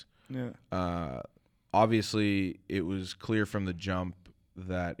Phoenix. Yeah. Obviously, it was clear from the jump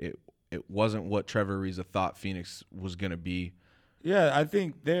that it wasn't what Trevor Ariza thought Phoenix was going to be. Yeah, I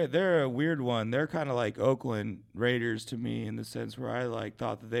think they're a weird one. They're kind of like Oakland Raiders to me in the sense where I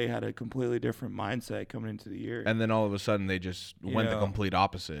thought that they had a completely different mindset coming into the year. And then all of a sudden they just went the complete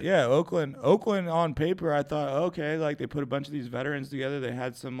opposite. Yeah, Oakland on paper, I thought, okay, they put a bunch of these veterans together. They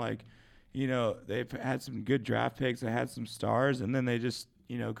had some they've had some good draft picks. They had some stars, and then they just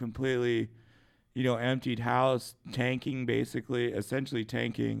completely emptied house, essentially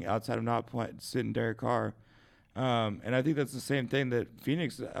tanking outside of not sitting Derek Carr. And I think that's the same thing that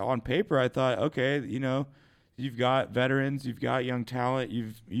Phoenix, on paper, I thought, okay, you've got veterans, you've got young talent,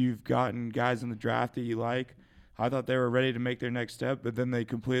 you've gotten guys in the draft that you like. I thought they were ready to make their next step, but then they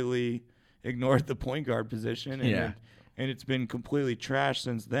completely ignored the point guard position. And and it's been completely trashed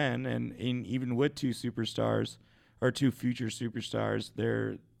since then. And even with two superstars or two future superstars,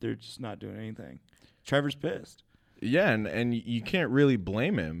 they're just not doing anything. Trevor's pissed. Yeah, and you can't really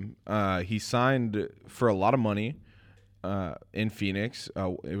blame him. He signed for a lot of money in Phoenix.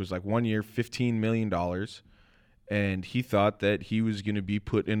 It was like 1 year, $15 million. And he thought that he was going to be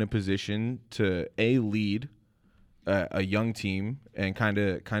put in a position to, lead a young team and kind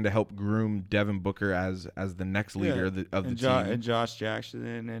of help groom Devin Booker as the next leader of the team. And Josh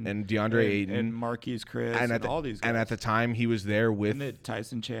Jackson and DeAndre Ayton. And Marquise Chris and all these guys. And at the time, he was there with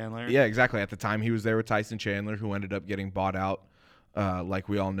Tyson Chandler. Yeah, exactly. At the time, he was there with Tyson Chandler, who ended up getting bought out, like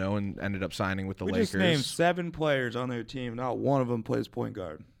we all know, and ended up signing with the Lakers. We just named 7 players on their team. Not one of them plays point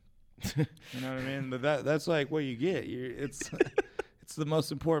guard. You know what I mean? But that's like what you get. It's the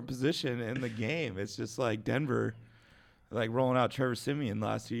most important position in the game. It's just like Denver, rolling out Trevor Siemian the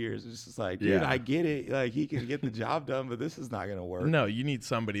last 2 years. It's just like, dude, I get it. He can get the job done, but this is not going to work. No, you need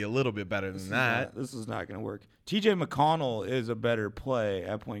somebody a little bit better than that. This is not going to work. TJ McConnell is a better play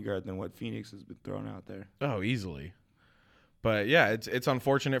at point guard than what Phoenix has been throwing out there. Oh, easily. But yeah, it's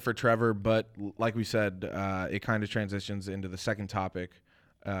unfortunate for Trevor, but like we said, it kind of transitions into the second topic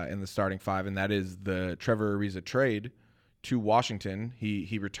in the starting five, and that is the Trevor Ariza trade to Washington.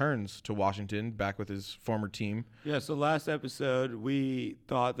 He returns to Washington back with his former team. Yeah. So last episode we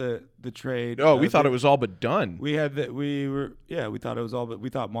thought that the trade. Oh, we thought it was all but done. We thought it was all, but we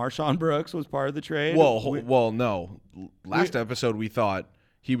thought Marshawn Brooks was part of the trade. No. Last episode we thought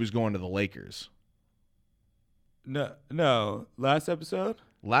he was going to the Lakers. No. Last episode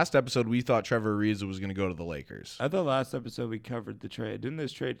We thought Trevor Ariza was going to go to the Lakers. I thought last episode we covered the trade. Didn't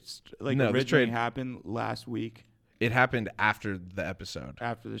this trade originally happen last week? It happened after the episode.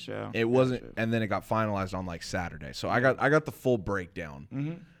 After the show. It wasn't, and then it got finalized on like Saturday. So I got the full breakdown.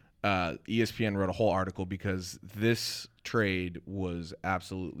 Mm-hmm. ESPN wrote a whole article because this trade was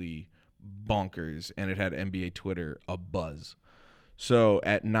absolutely bonkers, and it had NBA Twitter abuzz. So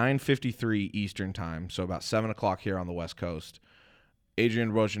at 9:53 Eastern time, so about 7 o'clock here on the West Coast,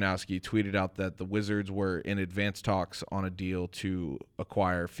 Adrian Wojnarowski tweeted out that the Wizards were in advanced talks on a deal to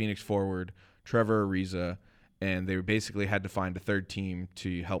acquire Phoenix forward Trevor Ariza, and they basically had to find a third team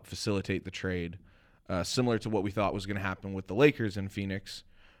to help facilitate the trade, similar to what we thought was going to happen with the Lakers in Phoenix,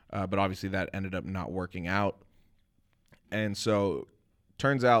 but obviously that ended up not working out. And so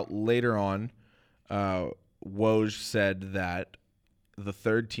turns out later on, Woj said that the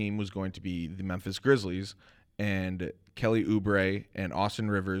third team was going to be the Memphis Grizzlies, and Kelly Oubre and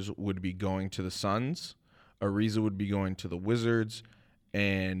Austin Rivers would be going to the Suns, Ariza would be going to the Wizards,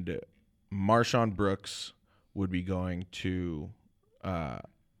 and Marshawn Brooks would be going to, Marshawn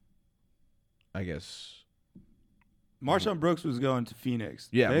Brooks was going to Phoenix.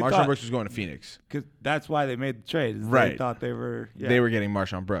 Yeah, Marshawn Brooks was going to Phoenix. Because that's why they made the trade. Right. They thought they were getting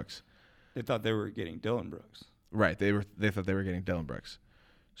Marshawn Brooks. They thought they were getting Dylan Brooks. Right. They thought they were getting Dylan Brooks.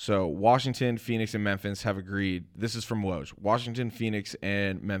 So Washington, Phoenix, and Memphis have agreed. This is from Woj. Washington, Phoenix,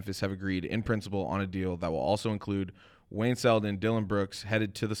 and Memphis have agreed in principle on a deal that will also include Wayne Selden, Dylan Brooks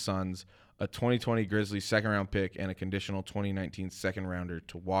headed to the Suns, a 2020 Grizzlies second-round pick, and a conditional 2019 second-rounder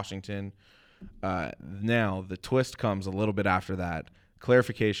to Washington. Now, the twist comes a little bit after that.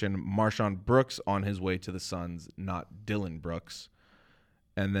 Clarification, Marshawn Brooks on his way to the Suns, not Dylan Brooks.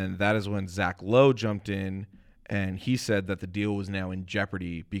 And then that is when Zach Lowe jumped in, and he said that the deal was now in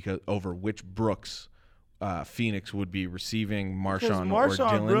jeopardy because over which Brooks Phoenix would be receiving, Marshawn or Dylan.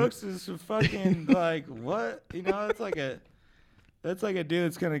 Marshawn Brooks is fucking like, what? You know, it's like a... That's like a dude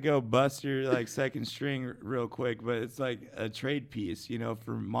that's going to go bust your like second string real quick, but it's like a trade piece, you know,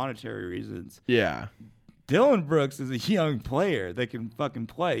 for monetary reasons. Yeah. Dylan Brooks is a young player that can fucking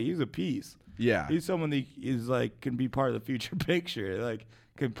play. He's a piece. Yeah. He's someone that is like can be part of the future picture. Like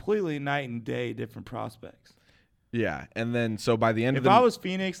completely night and day different prospects. Yeah. And then so by the end if I was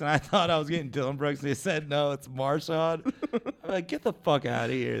Phoenix and I thought I was getting Dylan Brooks and they said no, it's Marshawn, I'm like, get the fuck out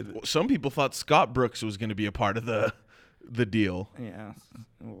of here. Some people thought Scott Brooks was going to be a part of the deal. Yeah.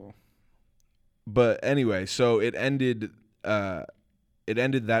 Oh. But anyway, so it ended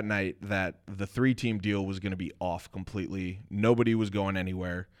that night that the 3-team deal was going to be off completely. Nobody was going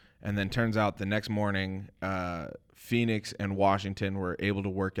anywhere. And then turns out the next morning, Phoenix and Washington were able to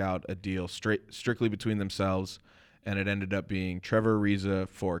work out a deal strictly between themselves, and it ended up being Trevor Ariza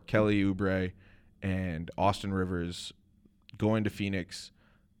for Kelly Oubre and Austin Rivers going to Phoenix,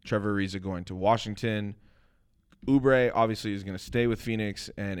 Trevor Ariza going to Washington. Oubre obviously is going to stay with Phoenix,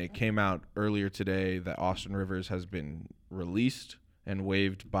 and it came out earlier today that Austin Rivers has been released and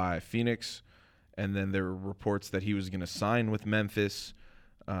waived by Phoenix, and then there were reports that he was going to sign with Memphis,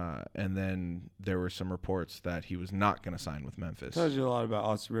 and then there were some reports that he was not going to sign with Memphis. Tells you a lot about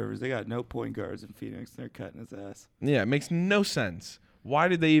Austin Rivers. They got no point guards in Phoenix. They're cutting his ass. Yeah, it makes no sense. Why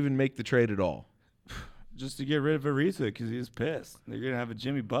did they even make the trade at all? Just to get rid of Ariza because he was pissed. They're going to have a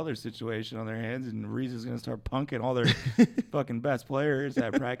Jimmy Butler situation on their hands, and Ariza's going to start punking all their fucking best players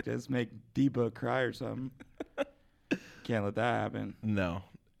at practice, make Debo cry or something. Can't let that happen. No.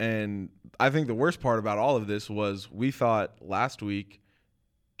 And I think the worst part about all of this was we thought last week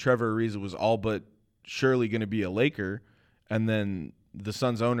Trevor Ariza was all but surely going to be a Laker, and then the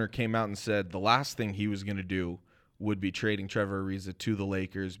Suns owner came out and said the last thing he was going to do would be trading Trevor Ariza to the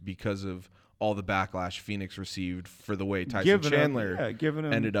Lakers because of all the backlash Phoenix received for the way Tyson Chandler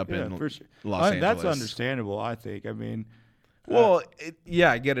ended up in Los Angeles. That's understandable, I think. I mean,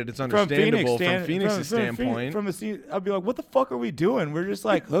 I get it. It's understandable from Phoenix's standpoint. I'd be like, what the fuck are we doing? We're just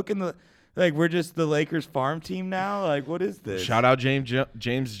like hooking we're just the Lakers farm team now? Like, what is this? Shout out James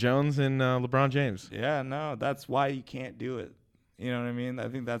Jones and LeBron James. Yeah, no, that's why you can't do it. You know what I mean? I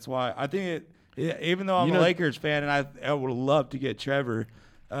think that's why. I think even though I'm a Lakers fan and I would love to get Trevor.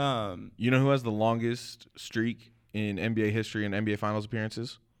 You know who has the longest streak in NBA history and NBA Finals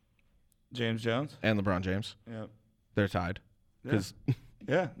appearances? James Jones and LeBron James. Yeah, they're tied.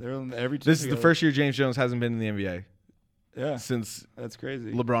 Yeah, they're on every team. This is the first year James Jones hasn't been in the NBA. Yeah, since that's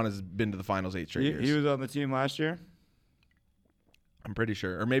crazy. LeBron has been to the finals 8 straight years. He was on the team last year. I'm pretty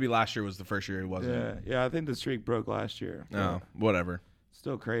sure. Or maybe last year was the first year he wasn't. Yeah. I think the streak broke last year. Oh, whatever.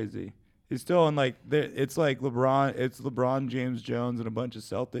 Still crazy. He's still in it's like LeBron. It's LeBron, James Jones, and a bunch of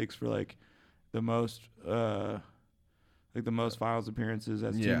Celtics for like the most finals appearances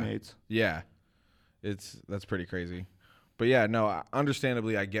as teammates. Yeah, that's pretty crazy. But yeah, no,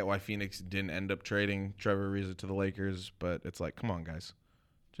 understandably, I get why Phoenix didn't end up trading Trevor Ariza to the Lakers. But it's like, come on, guys,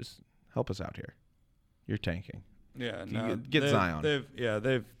 just help us out here. You're tanking. Yeah, Get Zion.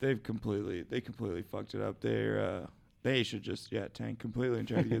 They've completely fucked it up. They should just tank completely and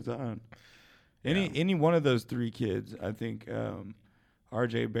try to get Zion. Any one of those three kids, I think,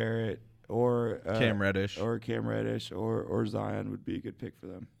 R.J. Barrett or Cam Reddish or Zion would be a good pick for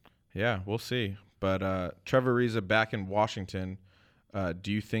them. Yeah, we'll see. But Trevor Ariza back in Washington,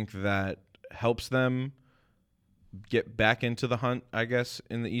 do you think that helps them get back into the hunt, I guess,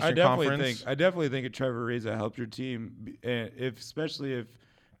 in the Eastern Conference? I definitely think a Trevor Ariza helped your team, especially if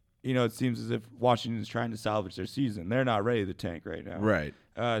it seems as if Washington's trying to salvage their season. They're not ready to tank right now. Right.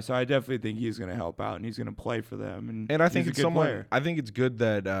 So I definitely think he's going to help out and he's going to play for them. And I think he's a good player. I think it's good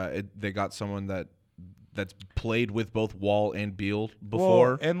that they got someone that's played with both Wall and Beal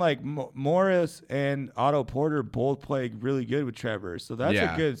before. Well, and Morris and Otto Porter both played really good with Trevor. So that's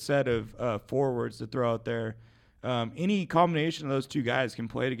a good set of forwards to throw out there. Any combination of those two guys can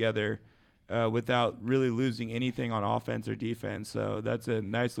play together without really losing anything on offense or defense. So that's a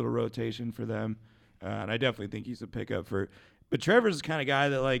nice little rotation for them. And I definitely think he's a pickup for. But Trevor's the kind of guy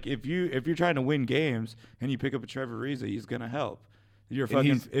that if you're trying to win games and you pick up a Trevor Ariza, he's gonna help.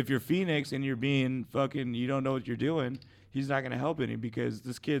 If you're Phoenix and you're being fucking, you don't know what you're doing, he's not gonna help any because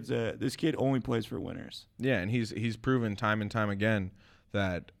this kid only plays for winners. Yeah, and he's proven time and time again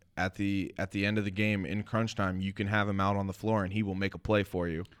that at the end of the game in crunch time, you can have him out on the floor and he will make a play for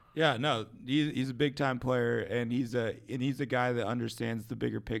you. Yeah, no, he's a big time player and he's a guy that understands the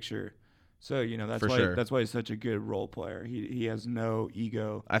bigger picture. So that's why he's such a good role player. He has no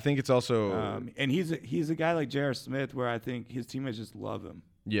ego. I think it's also and he's a guy like J.R. Smith where I think his teammates just love him.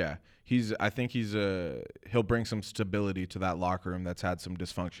 Yeah, he'll bring some stability to that locker room that's had some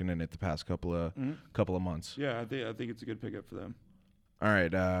dysfunction in it the past couple of months. Yeah, I think it's a good pickup for them. All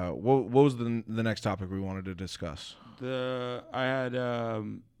right, what was the next topic we wanted to discuss? The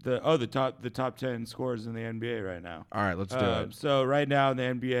top 10 scorers in the NBA right now. All right, let's do it. So right now in the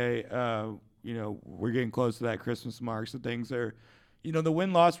NBA, we're getting close to that Christmas mark. So things are, the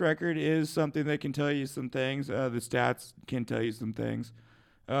win-loss record is something that can tell you some things. The stats can tell you some things.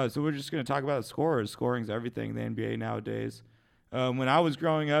 So we're just going to talk about the scorers. Scoring's everything in the NBA nowadays. When I was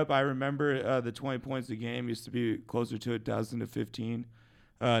growing up, I remember the 20 points a game used to be closer to a dozen to 15.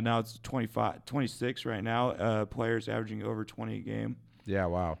 Now it's 26 right now. Players averaging over 20 a game. Yeah,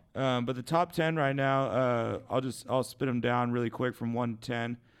 wow. But the top 10 right now, I'll spit them down really quick from 1 to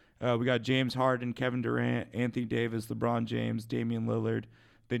 10. We got James Harden, Kevin Durant, Anthony Davis, LeBron James, Damian Lillard,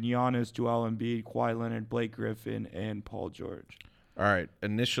 then Giannis, Joel Embiid, Kawhi Leonard, Blake Griffin, and Paul George. All right.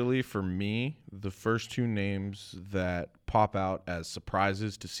 Initially, for me, the first two names that pop out as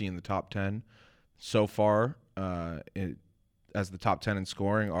surprises to see in the top 10 so far as the top 10 in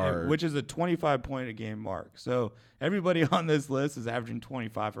scoring are... which is a 25-point-a-game mark. So everybody on this list is averaging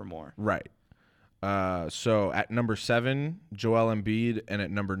 25 or more. Right. So at number 7, Joel Embiid, and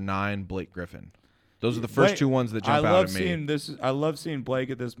at number 9, Blake Griffin. Those are the first two ones that jump out at me. I love seeing Blake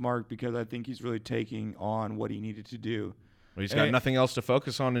at this mark because I think he's really taking on what he needed to do. Well, he's got nothing else to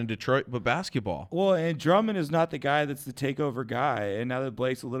focus on in Detroit but basketball. Well, and Drummond is not the guy that's the takeover guy. And now that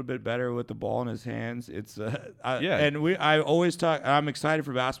Blake's a little bit better with the ball in his hands, it's I always talk. I'm excited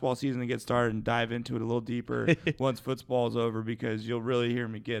for basketball season to get started and dive into it a little deeper once football's over because you'll really hear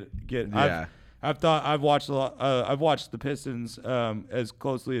me get. Yeah. I've watched a lot. I've watched the Pistons as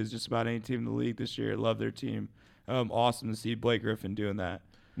closely as just about any team in the league this year. Love their team. Awesome to see Blake Griffin doing that.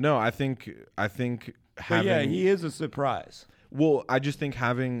 No, I think. But yeah, he is a surprise. Well, I just think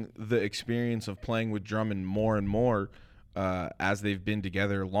having the experience of playing with Drummond more and more as they've been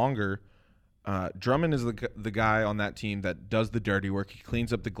together longer, Drummond is the guy on that team that does the dirty work. He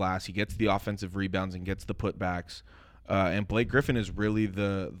cleans up the glass. He gets the offensive rebounds and gets the putbacks. And Blake Griffin is really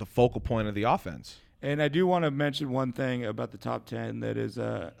the focal point of the offense. And I do want to mention one thing about the top 10 that is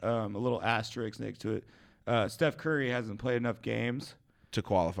a little asterisk next to it. Steph Curry hasn't played enough games. To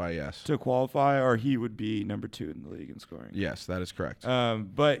qualify, yes. To qualify, or he would be number 2 in the league in scoring. Yes, that is correct.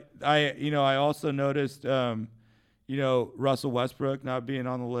 But I also noticed, Russell Westbrook not being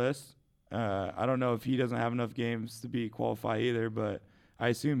on the list. I don't know if he doesn't have enough games to be qualified either, but I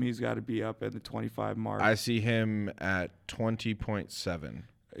assume he's got to be up at the 25 mark. I see him at 20.7.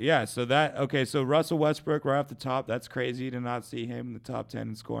 Yeah, so Russell Westbrook right off the top. That's crazy to not see him in the top 10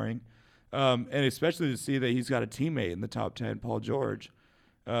 in scoring. And especially to see that he's got a teammate in the top 10, Paul George.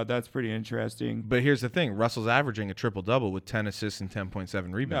 That's pretty interesting. But here's the thing. Russell's averaging a triple-double with 10 assists and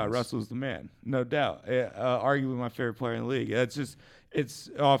 10.7 rebounds. No, Russell's the man. No doubt. Arguably my favorite player in the league. It's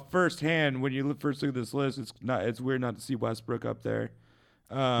firsthand when you first look at this list, it's weird not to see Westbrook up there.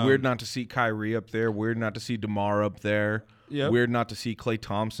 Weird not to see Kyrie up there. Weird not to see DeMar up there. Yep. Weird not to see Klay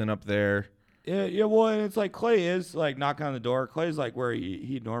Thompson up there. Yeah. Well, and it's like Klay is like knocking on the door. Klay's like where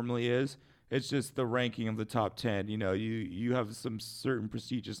he normally is. It's just the ranking of the top 10. You know, you have some certain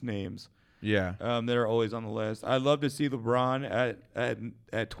prestigious names. Yeah. That are always on the list. I'd love to see LeBron at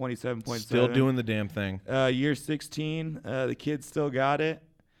 27.7. Still doing the damn thing. Year 16. The kid still got it.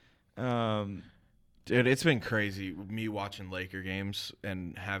 Dude, it's been crazy me watching Laker games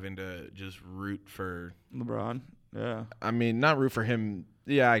and having to just root for LeBron. Yeah. I mean, not root for him.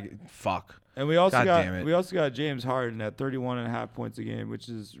 Yeah, fuck. And we also damn it. got James Harden at 31.5 points a game, which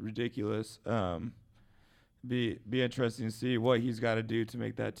is ridiculous. Be interesting to see what he's got to do to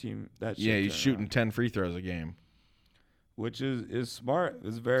make that team that shit Yeah, he's turn shooting around. 10 free throws a game. Which is smart.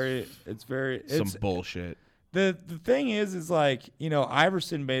 It's Some bullshit. The thing is like, you know,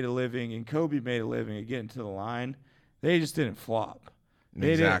 Iverson made a living and Kobe made a living at getting to the line. They just didn't flop.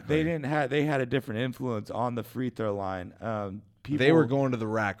 Exactly. They had a different influence on the free throw line. They were going to the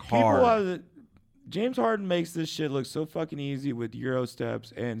rack hard. James Harden makes this shit look so fucking easy with Euro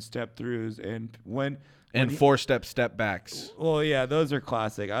steps and step throughs and four-step step backs. Well, yeah, those are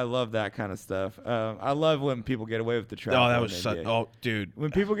classic. I love that kind of stuff. I love when people get away with the travel. Oh, that was such. Oh, dude.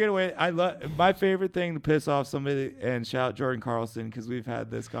 When people get away, my favorite thing to piss off somebody and shout Jordan Carlson because we've had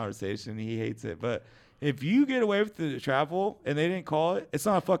this conversation. He hates it, but if you get away with the travel and they didn't call it, it's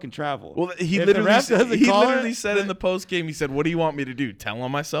not a fucking travel. Well, he If literally the ref doesn't said in the post game, he said, "What do you want me to do? Tell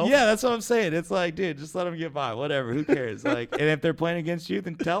on myself?" Yeah, that's what I'm saying. It's like, dude, just let them get by. Whatever. Who cares? Like, and if they're playing against you,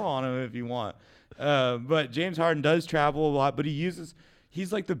 then tell on them if you want. But James Harden does travel a lot, but he's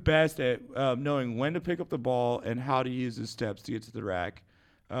like the best at knowing when to pick up the ball and how to use his steps to get to the rack.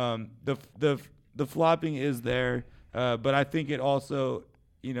 The flopping is there, but I think it also,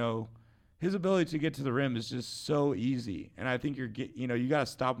 you know, his ability to get to the rim is just so easy, and I think you got to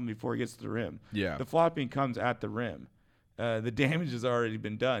stop him before he gets to the rim. Yeah. The flopping comes at the rim. The damage has already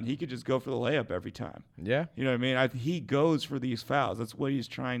been done. He could just go for the layup every time. Yeah. You know what I mean? He goes for these fouls. That's what he's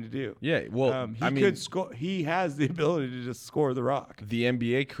trying to do. Yeah. Well, could score. He has the ability to just score the rock. The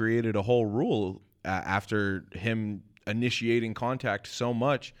NBA created a whole rule after him initiating contact so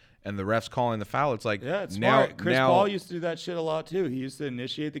much and the refs calling the foul. It's like, Yeah, it's now, smart. Chris Paul used to do that shit a lot too. He used to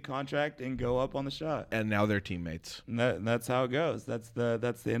initiate the contract and go up on the shot. and now they're teammates. And that's how it goes. That's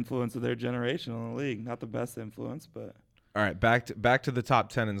the influence of their generation on the league. Not the best influence, but All right, back to the top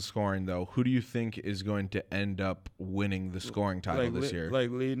 10 in scoring, though. Who do you think is going to end up winning the scoring title this year? Like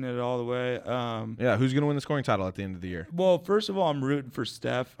leading it all the way. Yeah, who's going to win the scoring title at the end of the year? Well, first of all, I'm rooting for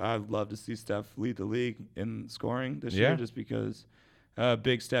Steph. I'd love to see Steph lead the league in scoring this year, just because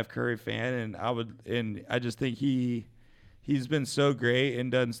big Steph Curry fan, and I just think he's been so great and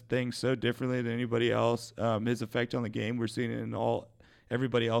done things so differently than anybody else. His effect on the game, we're seeing it in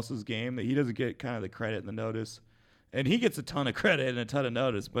everybody else's game, that he doesn't get kind of the credit and the notice. And he gets a ton of credit and a ton of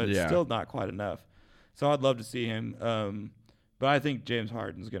notice, but it's still not quite enough. So I'd love to see him. But I think James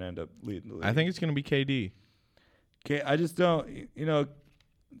Harden's going to end up leading the league. I think it's going to be KD. Okay, I just don't,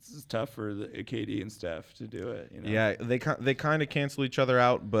 this is tough for KD and Steph to do it. Yeah, they kind of cancel each other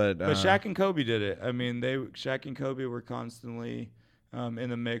out, but Shaq and Kobe did it. I mean, Shaq and Kobe were constantly in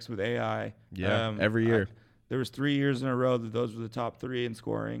the mix with AI. Yeah, every year. There was 3 years in a row that those were the top three in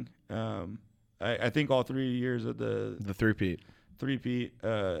scoring. I think all 3 years of the three-peat,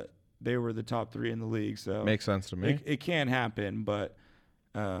 they were the top three in the league. So makes sense to me. It can happen, but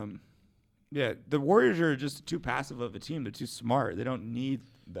the Warriors are just too passive of a team. They're too smart. They don't need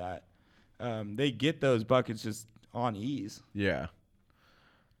that. They get those buckets just on ease. Yeah.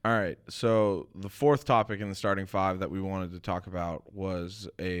 All right. So the fourth topic in the starting five that we wanted to talk about was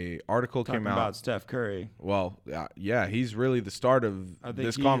a article came out about Steph Curry. Well, yeah, he's really the start of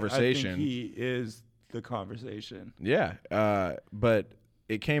this conversation. I think he is the conversation. Yeah. But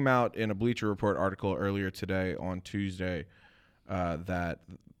it came out in a Bleacher Report article earlier today on Tuesday that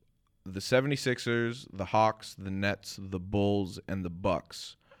the 76ers, the Hawks, the Nets, the Bulls, and the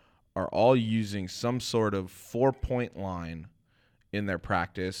Bucks are all using some sort of 4-point line in their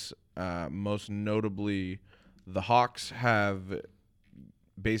practice. Most notably, the Hawks have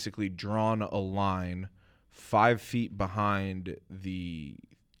basically drawn a line 5 feet behind the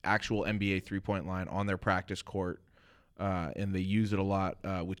actual NBA three-point line on their practice court, and they use it a lot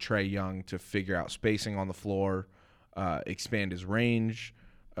with Trae Young to figure out spacing on the floor, expand his range,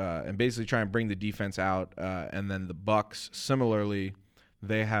 and basically try and bring the defense out. And then the Bucks, similarly,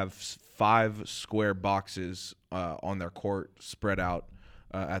 they have 5 square boxes on their court spread out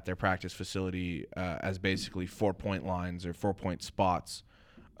at their practice facility as basically 4-point lines or 4-point spots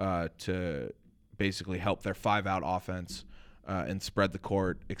to basically help their 5-out offense and spread the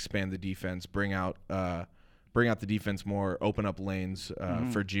court, expand the defense, bring out the defense more, open up lanes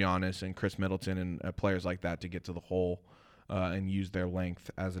for Giannis and Chris Middleton and players like that to get to the hole and use their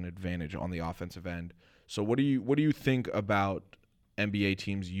length as an advantage on the offensive end. So what do you think about NBA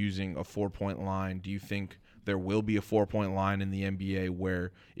teams using a 4-point line? Do you think there will be a 4-point line in the NBA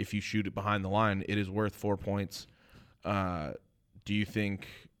where if you shoot it behind the line, it is worth 4 points? Do you think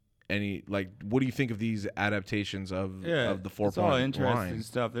what do you think of these adaptations of the 4-point line? It's all interesting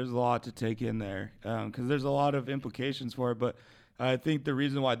stuff. There's a lot to take in there because there's a lot of implications for it. But I think the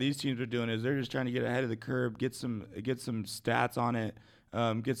reason why these teams are doing it is they're just trying to get ahead of the curve, get some stats on it,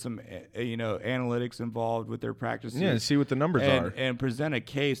 get some analytics involved with their practices. Yeah, see what the numbers are, and present a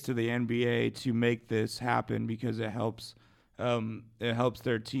case to the NBA to make this happen because it helps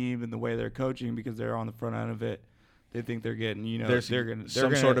their team and the way they're coaching because they're on the front end of it. They think they're getting,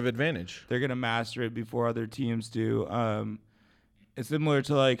 some sort of advantage. They're gonna master it before other teams do. It's similar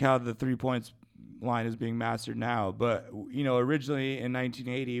to like how the 3-point line is being mastered now. But originally in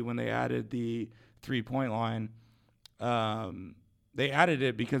 1980 when they added the 3-point line, they added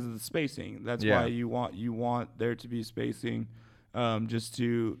it because of the spacing. That's why you want there to be spacing, just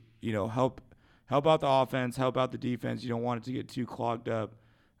to help out the offense, help out the defense. You don't want it to get too clogged up.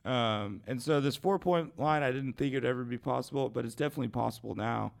 And so this 4-point line, I didn't think it would ever be possible, but it's definitely possible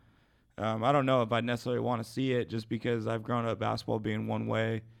now. I don't know if I necessarily want to see it just because I've grown up basketball being one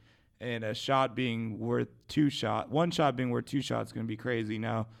way and a shot being worth 2 shots. One shot being worth 2 shots is going to be crazy.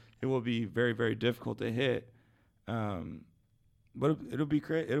 Now it will be very, very difficult to hit. But it'll be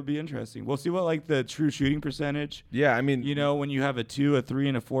it'll be interesting. We'll see what like the true shooting percentage. Yeah, I mean, when you have a 2, a 3,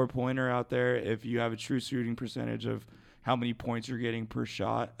 and a 4-pointer out there, if you have a true shooting percentage of how many points you're getting per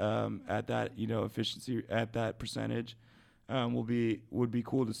shot at that efficiency at that percentage would be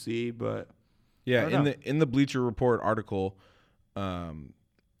cool to see. But yeah, in the Bleacher Report article,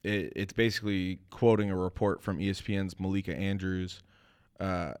 it's basically quoting a report from ESPN's Malika Andrews.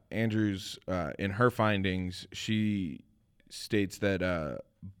 In her findings, she states that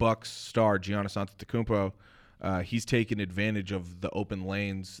Bucks star Giannis Antetokounmpo, he's taken advantage of the open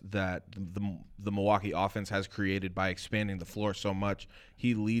lanes that the Milwaukee offense has created by expanding the floor so much.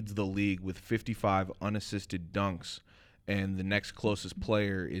 He leads the league with 55 unassisted dunks, and the next closest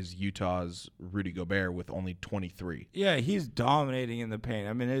player is Utah's Rudy Gobert with only 23. Yeah, he's dominating in the paint.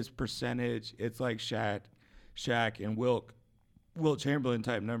 I mean, his percentage, it's like Shaq and Wilt Chamberlain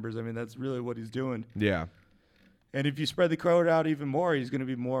type numbers. I mean, that's really what he's doing. Yeah. And if you spread the crowd out even more, he's going to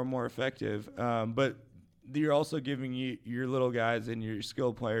be more and more effective. But you're also giving your little guys and your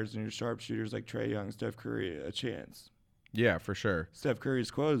skilled players and your sharpshooters like Trae Young, Steph Curry a chance. Yeah, for sure. Steph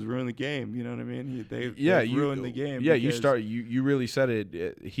Curry's quote is ruin the game. You know what I mean? They've ruined the game. Yeah, you really said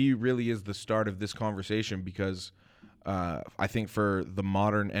it. He really is the start of this conversation because I think for the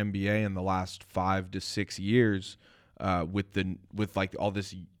modern NBA in the last 5 to 6 years, with like all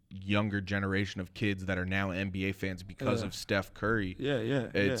this younger generation of kids that are now NBA fans because of Steph Curry.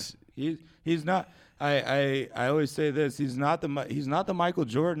 He's not. I always say this. He's not the Michael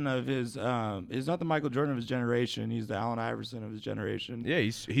Jordan of his. He's not the Michael Jordan of his generation. He's the Allen Iverson of his generation. Yeah,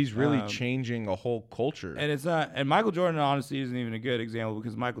 he's really changing a whole culture. And it's not. And Michael Jordan honestly isn't even a good example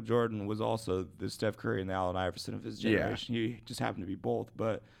because Michael Jordan was also the Steph Curry and the Allen Iverson of his generation. Yeah. He just happened to be both,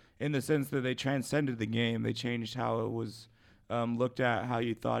 but in the sense that they transcended the game, they changed how it was looked at, how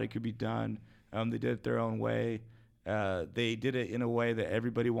you thought it could be done. They did it their own way. They did it in a way that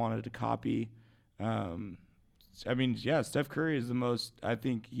everybody wanted to copy. Steph Curry is the most, I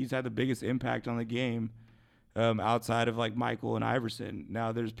think he's had the biggest impact on the game outside of like Michael and Iverson.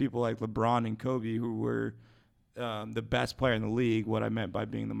 Now there's people like LeBron and Kobe who were the best player in the league, what I meant by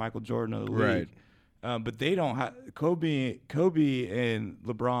being the Michael Jordan of the league. Right. But they don't have, Kobe and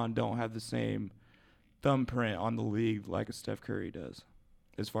LeBron don't have the same thumbprint on the league like a Steph Curry does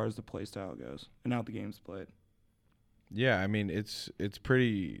as far as the play style goes and how the game's played. Yeah, I mean it's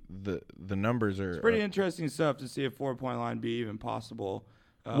pretty the numbers are. It's pretty interesting stuff to see a 4-point line be even possible.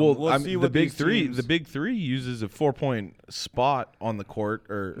 We'll see what the big three uses a 4-point spot on the court,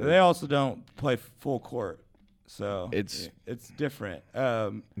 or they also don't play full court. So It's different.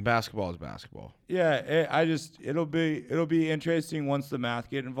 basketball is basketball. Yeah, it'll be interesting once the math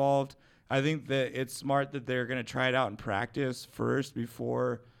get involved. I think that it's smart that they're going to try it out in practice first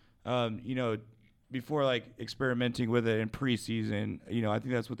before, before like experimenting with it in preseason. I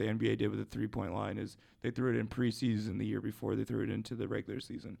think that's what the NBA did with the 3-point line is they threw it in preseason the year before they threw it into the regular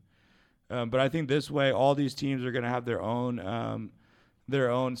season. But I think this way, all these teams are going to have their own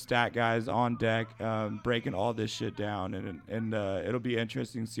stat guys on deck, breaking all this shit down, and it'll be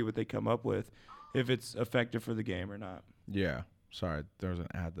interesting to see what they come up with, if it's effective for the game or not. Yeah. Sorry, there was an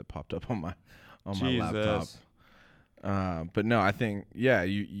ad that popped up on my Jesus. laptop. But no, I think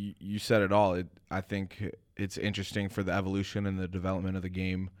you said it all. I think it's interesting for the evolution and the development of the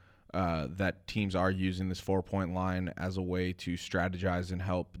game that teams are using this 4-point line as a way to strategize and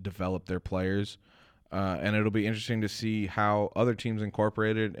help develop their players. And it'll be interesting to see how other teams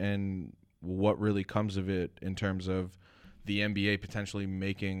incorporate it and what really comes of it in terms of the NBA potentially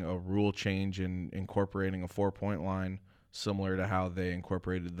making a rule change and incorporating a 4-point line similar to how they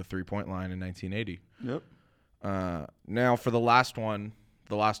incorporated the 3-point line in 1980. Yep. Now for the last one,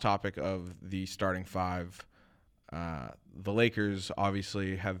 the last topic of the starting five, the Lakers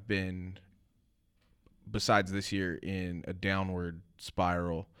obviously have been, besides this year, in a downward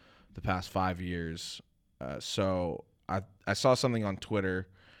spiral the past 5 years. So I saw something on Twitter,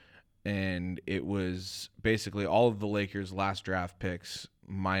 and it was basically all of the Lakers' last draft picks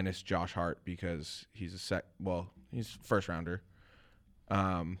minus Josh Hart because he's he's first rounder.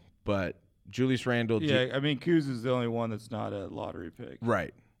 But Julius Randle. Yeah, I mean, Kuz is the only one that's not a lottery pick.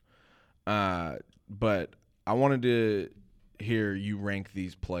 Right. But I wanted to hear you rank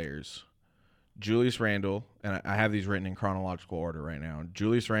these players. Julius Randle, and I have these written in chronological order right now.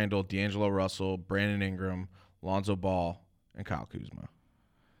 Julius Randle, D'Angelo Russell, Brandon Ingram, Lonzo Ball, and Kyle Kuzma.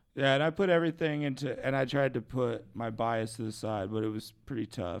 Yeah, and I put everything and I tried to put my bias to the side, but it was pretty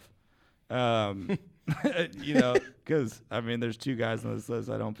tough. Because I mean, there's two guys on this list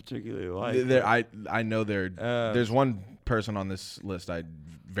I don't particularly like. I know there's one person on this list I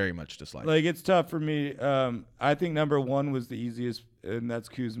very much dislike. Like, it's tough for me. I think number one was the easiest, and that's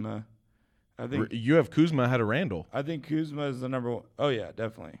Kuzma. I think you have Kuzma ahead of Randle. I think Kuzma is the number one. Oh yeah,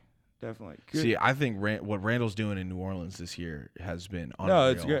 definitely. See, I think what Randle's doing in New Orleans this year has been unreal.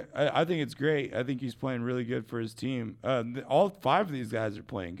 No, it's great. I think it's great. I think he's playing really good for his team. All five of these guys are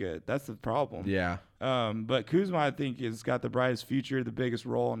playing good. That's the problem. Yeah. But Kuzma, I think, has got the brightest future, the biggest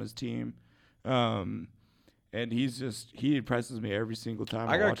role on his team. And he impresses me every single time.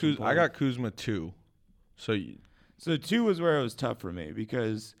 I got Kuzma 2. So 2 was where it was tough for me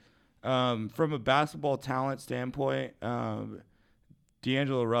because from a basketball talent standpoint,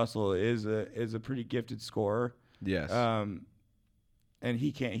 D'Angelo Russell is a pretty gifted scorer. Yes. And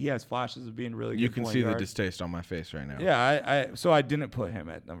he has flashes of being really good. You can point see guard. the distaste on my face right now. Yeah, so I didn't put him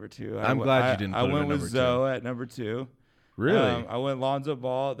at number 2. I'm glad you didn't put him at number 2. I went with Zoe at number 2. Really? I went Lonzo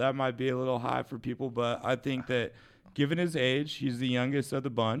Ball. That might be a little high for people, but I think that given his age, he's the youngest of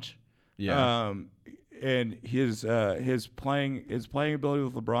the bunch. Yeah. And his playing ability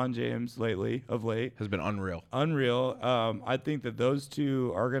with LeBron James of late has been unreal. I think that those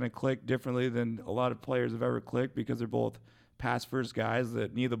two are going to click differently than a lot of players have ever clicked because they're both pass first guys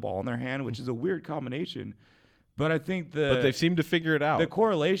that need the ball in their hand, which is a weird combination. But I think but they seem to figure it out. The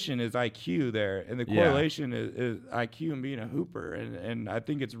correlation is IQ there, and the correlation is IQ and being a hooper, and I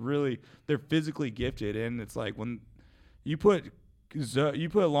think it's really they're physically gifted, and it's like when you put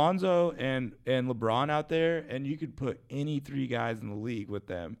Lonzo and LeBron out there, and you could put any 3 guys in the league with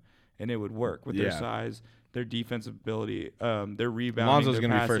them, and it would work with their size, their defensive ability, their rebounding. Lonzo's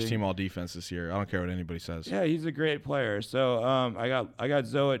going to be first team all defense this year. I don't care what anybody says. Yeah, he's a great player. So I got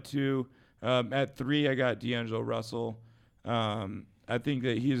Zoe at 2. At 3, I got D'Angelo Russell. I think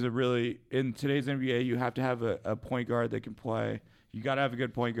that he's in today's NBA, you have to have a point guard that can play. You got to have a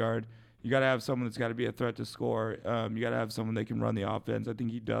good point guard. You got to have someone that's got to be a threat to score. You got to have someone that can run the offense. I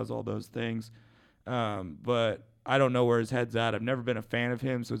think he does all those things. But I don't know where his head's at. I've never been a fan of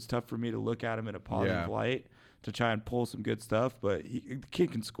him, so it's tough for me to look at him in a positive light to try and pull some good stuff. But the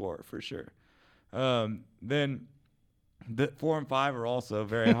kid can score for sure. Then the 4 and 5 are also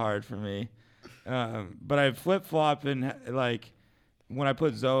very hard for me. But I flip-flop, and like when I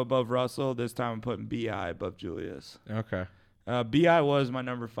put Zoe above Russell, this time I'm putting B.I. above Julius. Okay. B.I. was my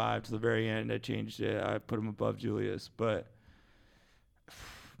number 5 to the very end. I changed it. I put him above Julius. But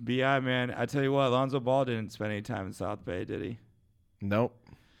B.I., man, I tell you what, Lonzo Ball didn't spend any time in South Bay, did he? Nope.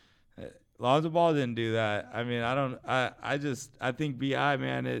 Lonzo Ball didn't do that. I mean, I think B.I.,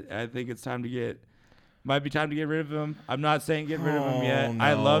 man, I think it's time to get Might be time to get rid of him. I'm not saying get rid of him yet.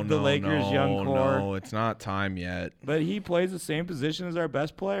 I love the Lakers' young core. No, it's not time yet. But he plays the same position as our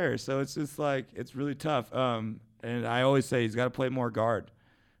best player, so it's just like it's really tough. And I always say he's got to play more guard,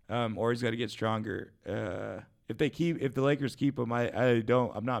 or he's got to get stronger. If the Lakers keep him,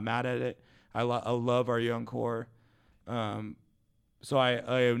 I'm not mad at it. I love our young core. So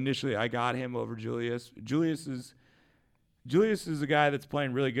I initially got him over Julius. Julius is a guy that's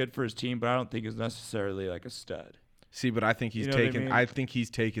playing really good for his team, but I don't think is necessarily like a stud. See, but I think he's taken. I think he's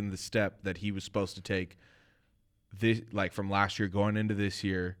taken the step that he was supposed to take. This from last year going into this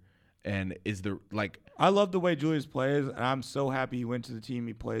year, and I love the way Julius plays, and I'm so happy he went to the team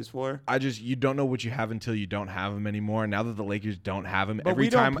he plays for. You don't know what you have until you don't have him anymore. Now that the Lakers don't have him, but we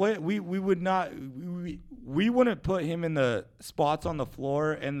wouldn't put him in the spots on the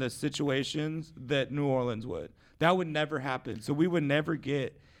floor and the situations that New Orleans would. That would never happen. So we would never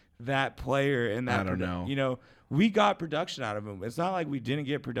get that player and that. I don't know. You know, we got production out of him. It's not like we didn't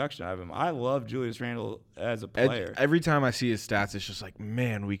get production out of him. I love Julius Randle as a player. Every time I see his stats, it's just like,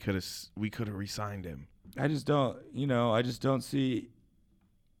 man, we could have re-signed him. I just don't see.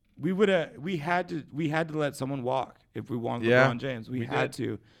 We had to let someone walk if we wanted LeBron James. We had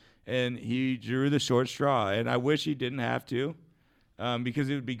to, and he drew the short straw. And I wish he didn't have to, because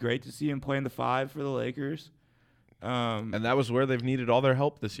it would be great to see him playing the 5 for the Lakers. And that was where they've needed all their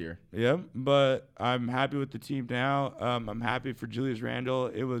help this year. Yeah, but I'm happy with the team now. I'm happy for Julius Randle.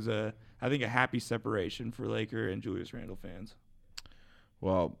 It was I think a happy separation for Laker and Julius Randle fans.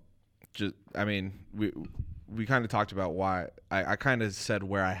 Well, we kind of talked about why I kind of said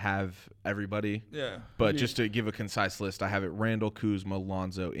where I have everybody. Yeah. But just to give a concise list, I have it Randle, Kuzma,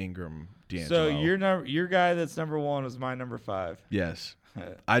 Lonzo, Ingram, D'Angelo. So your guy that's number 1 was my number 5. Yes.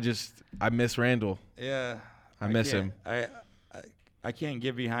 I miss Randle. Yeah. I miss him. I can't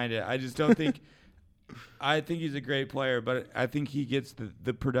get behind it. I just don't think I think he's a great player, but I think he gets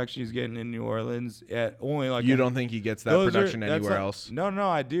the production he's getting in New Orleans at only like. You don't think he gets that production anywhere else? No,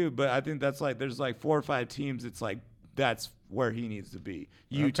 I do, but I think that's like there's like 4 or 5 teams. It's like that's where he needs to be.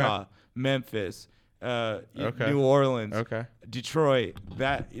 Utah, Memphis, New Orleans, Detroit.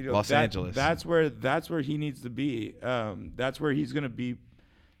 Los Angeles. That's where he needs to be. That's where he's gonna be.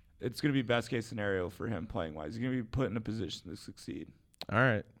 It's going to be best case scenario for him playing wise. He's going to be put in a position to succeed. All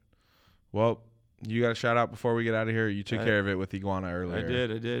right. Well, you got a shout out before we get out of here. You took care of it with Iguana earlier.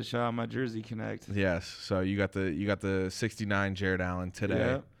 I did. Shout out my Jersey Connect. Yes. So you got the 69 Jared Allen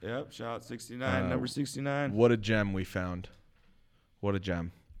today. Yep. Shout out 69, number 69. What a gem we found. What a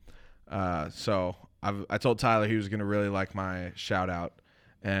gem. So I told Tyler he was going to really like my shout out.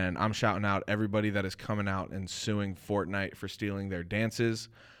 And I'm shouting out everybody that is coming out and suing Fortnite for stealing their dances.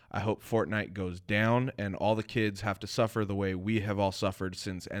 I hope Fortnite goes down and all the kids have to suffer the way we have all suffered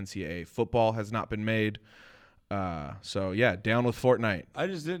since NCAA football has not been made. So, yeah, down with Fortnite. I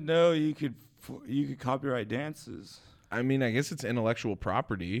just didn't know you could copyright dances. I mean, I guess it's intellectual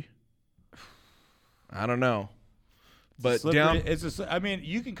property. I don't know. But I mean,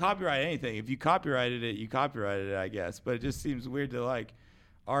 you can copyright anything. If you copyrighted it, you copyrighted it, I guess. But it just seems weird to like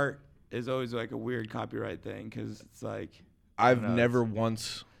art is always like a weird copyright thing because it's like I've never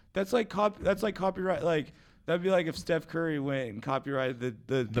once. That's like copyright. Like that'd be like if Steph Curry went and copyrighted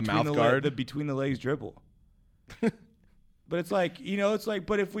the mouth guard, the between the legs dribble. But it's like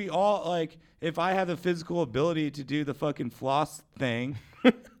but if we all like if I have the physical ability to do the fucking floss thing,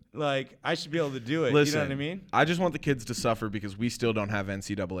 like I should be able to do it. Listen, you know what I mean? I just want the kids to suffer because we still don't have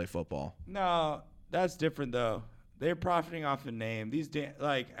NCAA football. No, that's different though. They're profiting off a name. These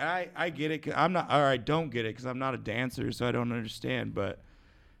I get it. I don't get it because I'm not a dancer, so I don't understand. But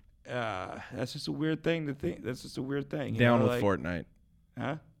that's just a weird thing to think. That's just a weird thing. Down with Fortnite.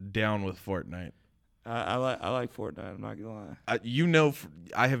 Huh? Down with Fortnite. I like Fortnite. I'm not gonna lie.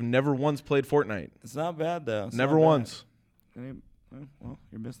 I have never once played Fortnite. It's not bad though. Never once. Well,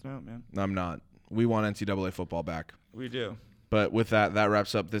 you're missing out, man. I'm not. We want NCAA football back. We do. But with that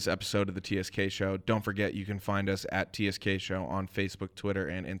wraps up this episode of the TSK Show. Don't forget, you can find us at TSK Show on Facebook, Twitter,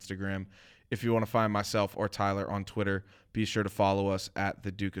 and Instagram. If you want to find myself or Tyler on Twitter, be sure to follow us at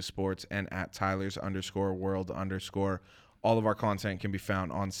the Duke of Sports and at Tylers_world_. All of our content can be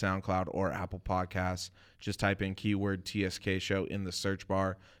found on SoundCloud or Apple Podcasts. Just type in keyword TSK Show in the search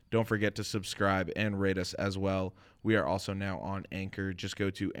bar. Don't forget to subscribe and rate us as well. We are also now on Anchor. Just go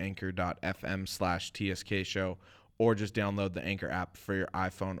to anchor.fm/TSK Show. Or just download the Anchor app for your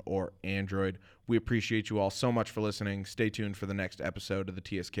iPhone or Android. We appreciate you all so much for listening. Stay tuned for the next episode of the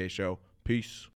TSK Show. Peace.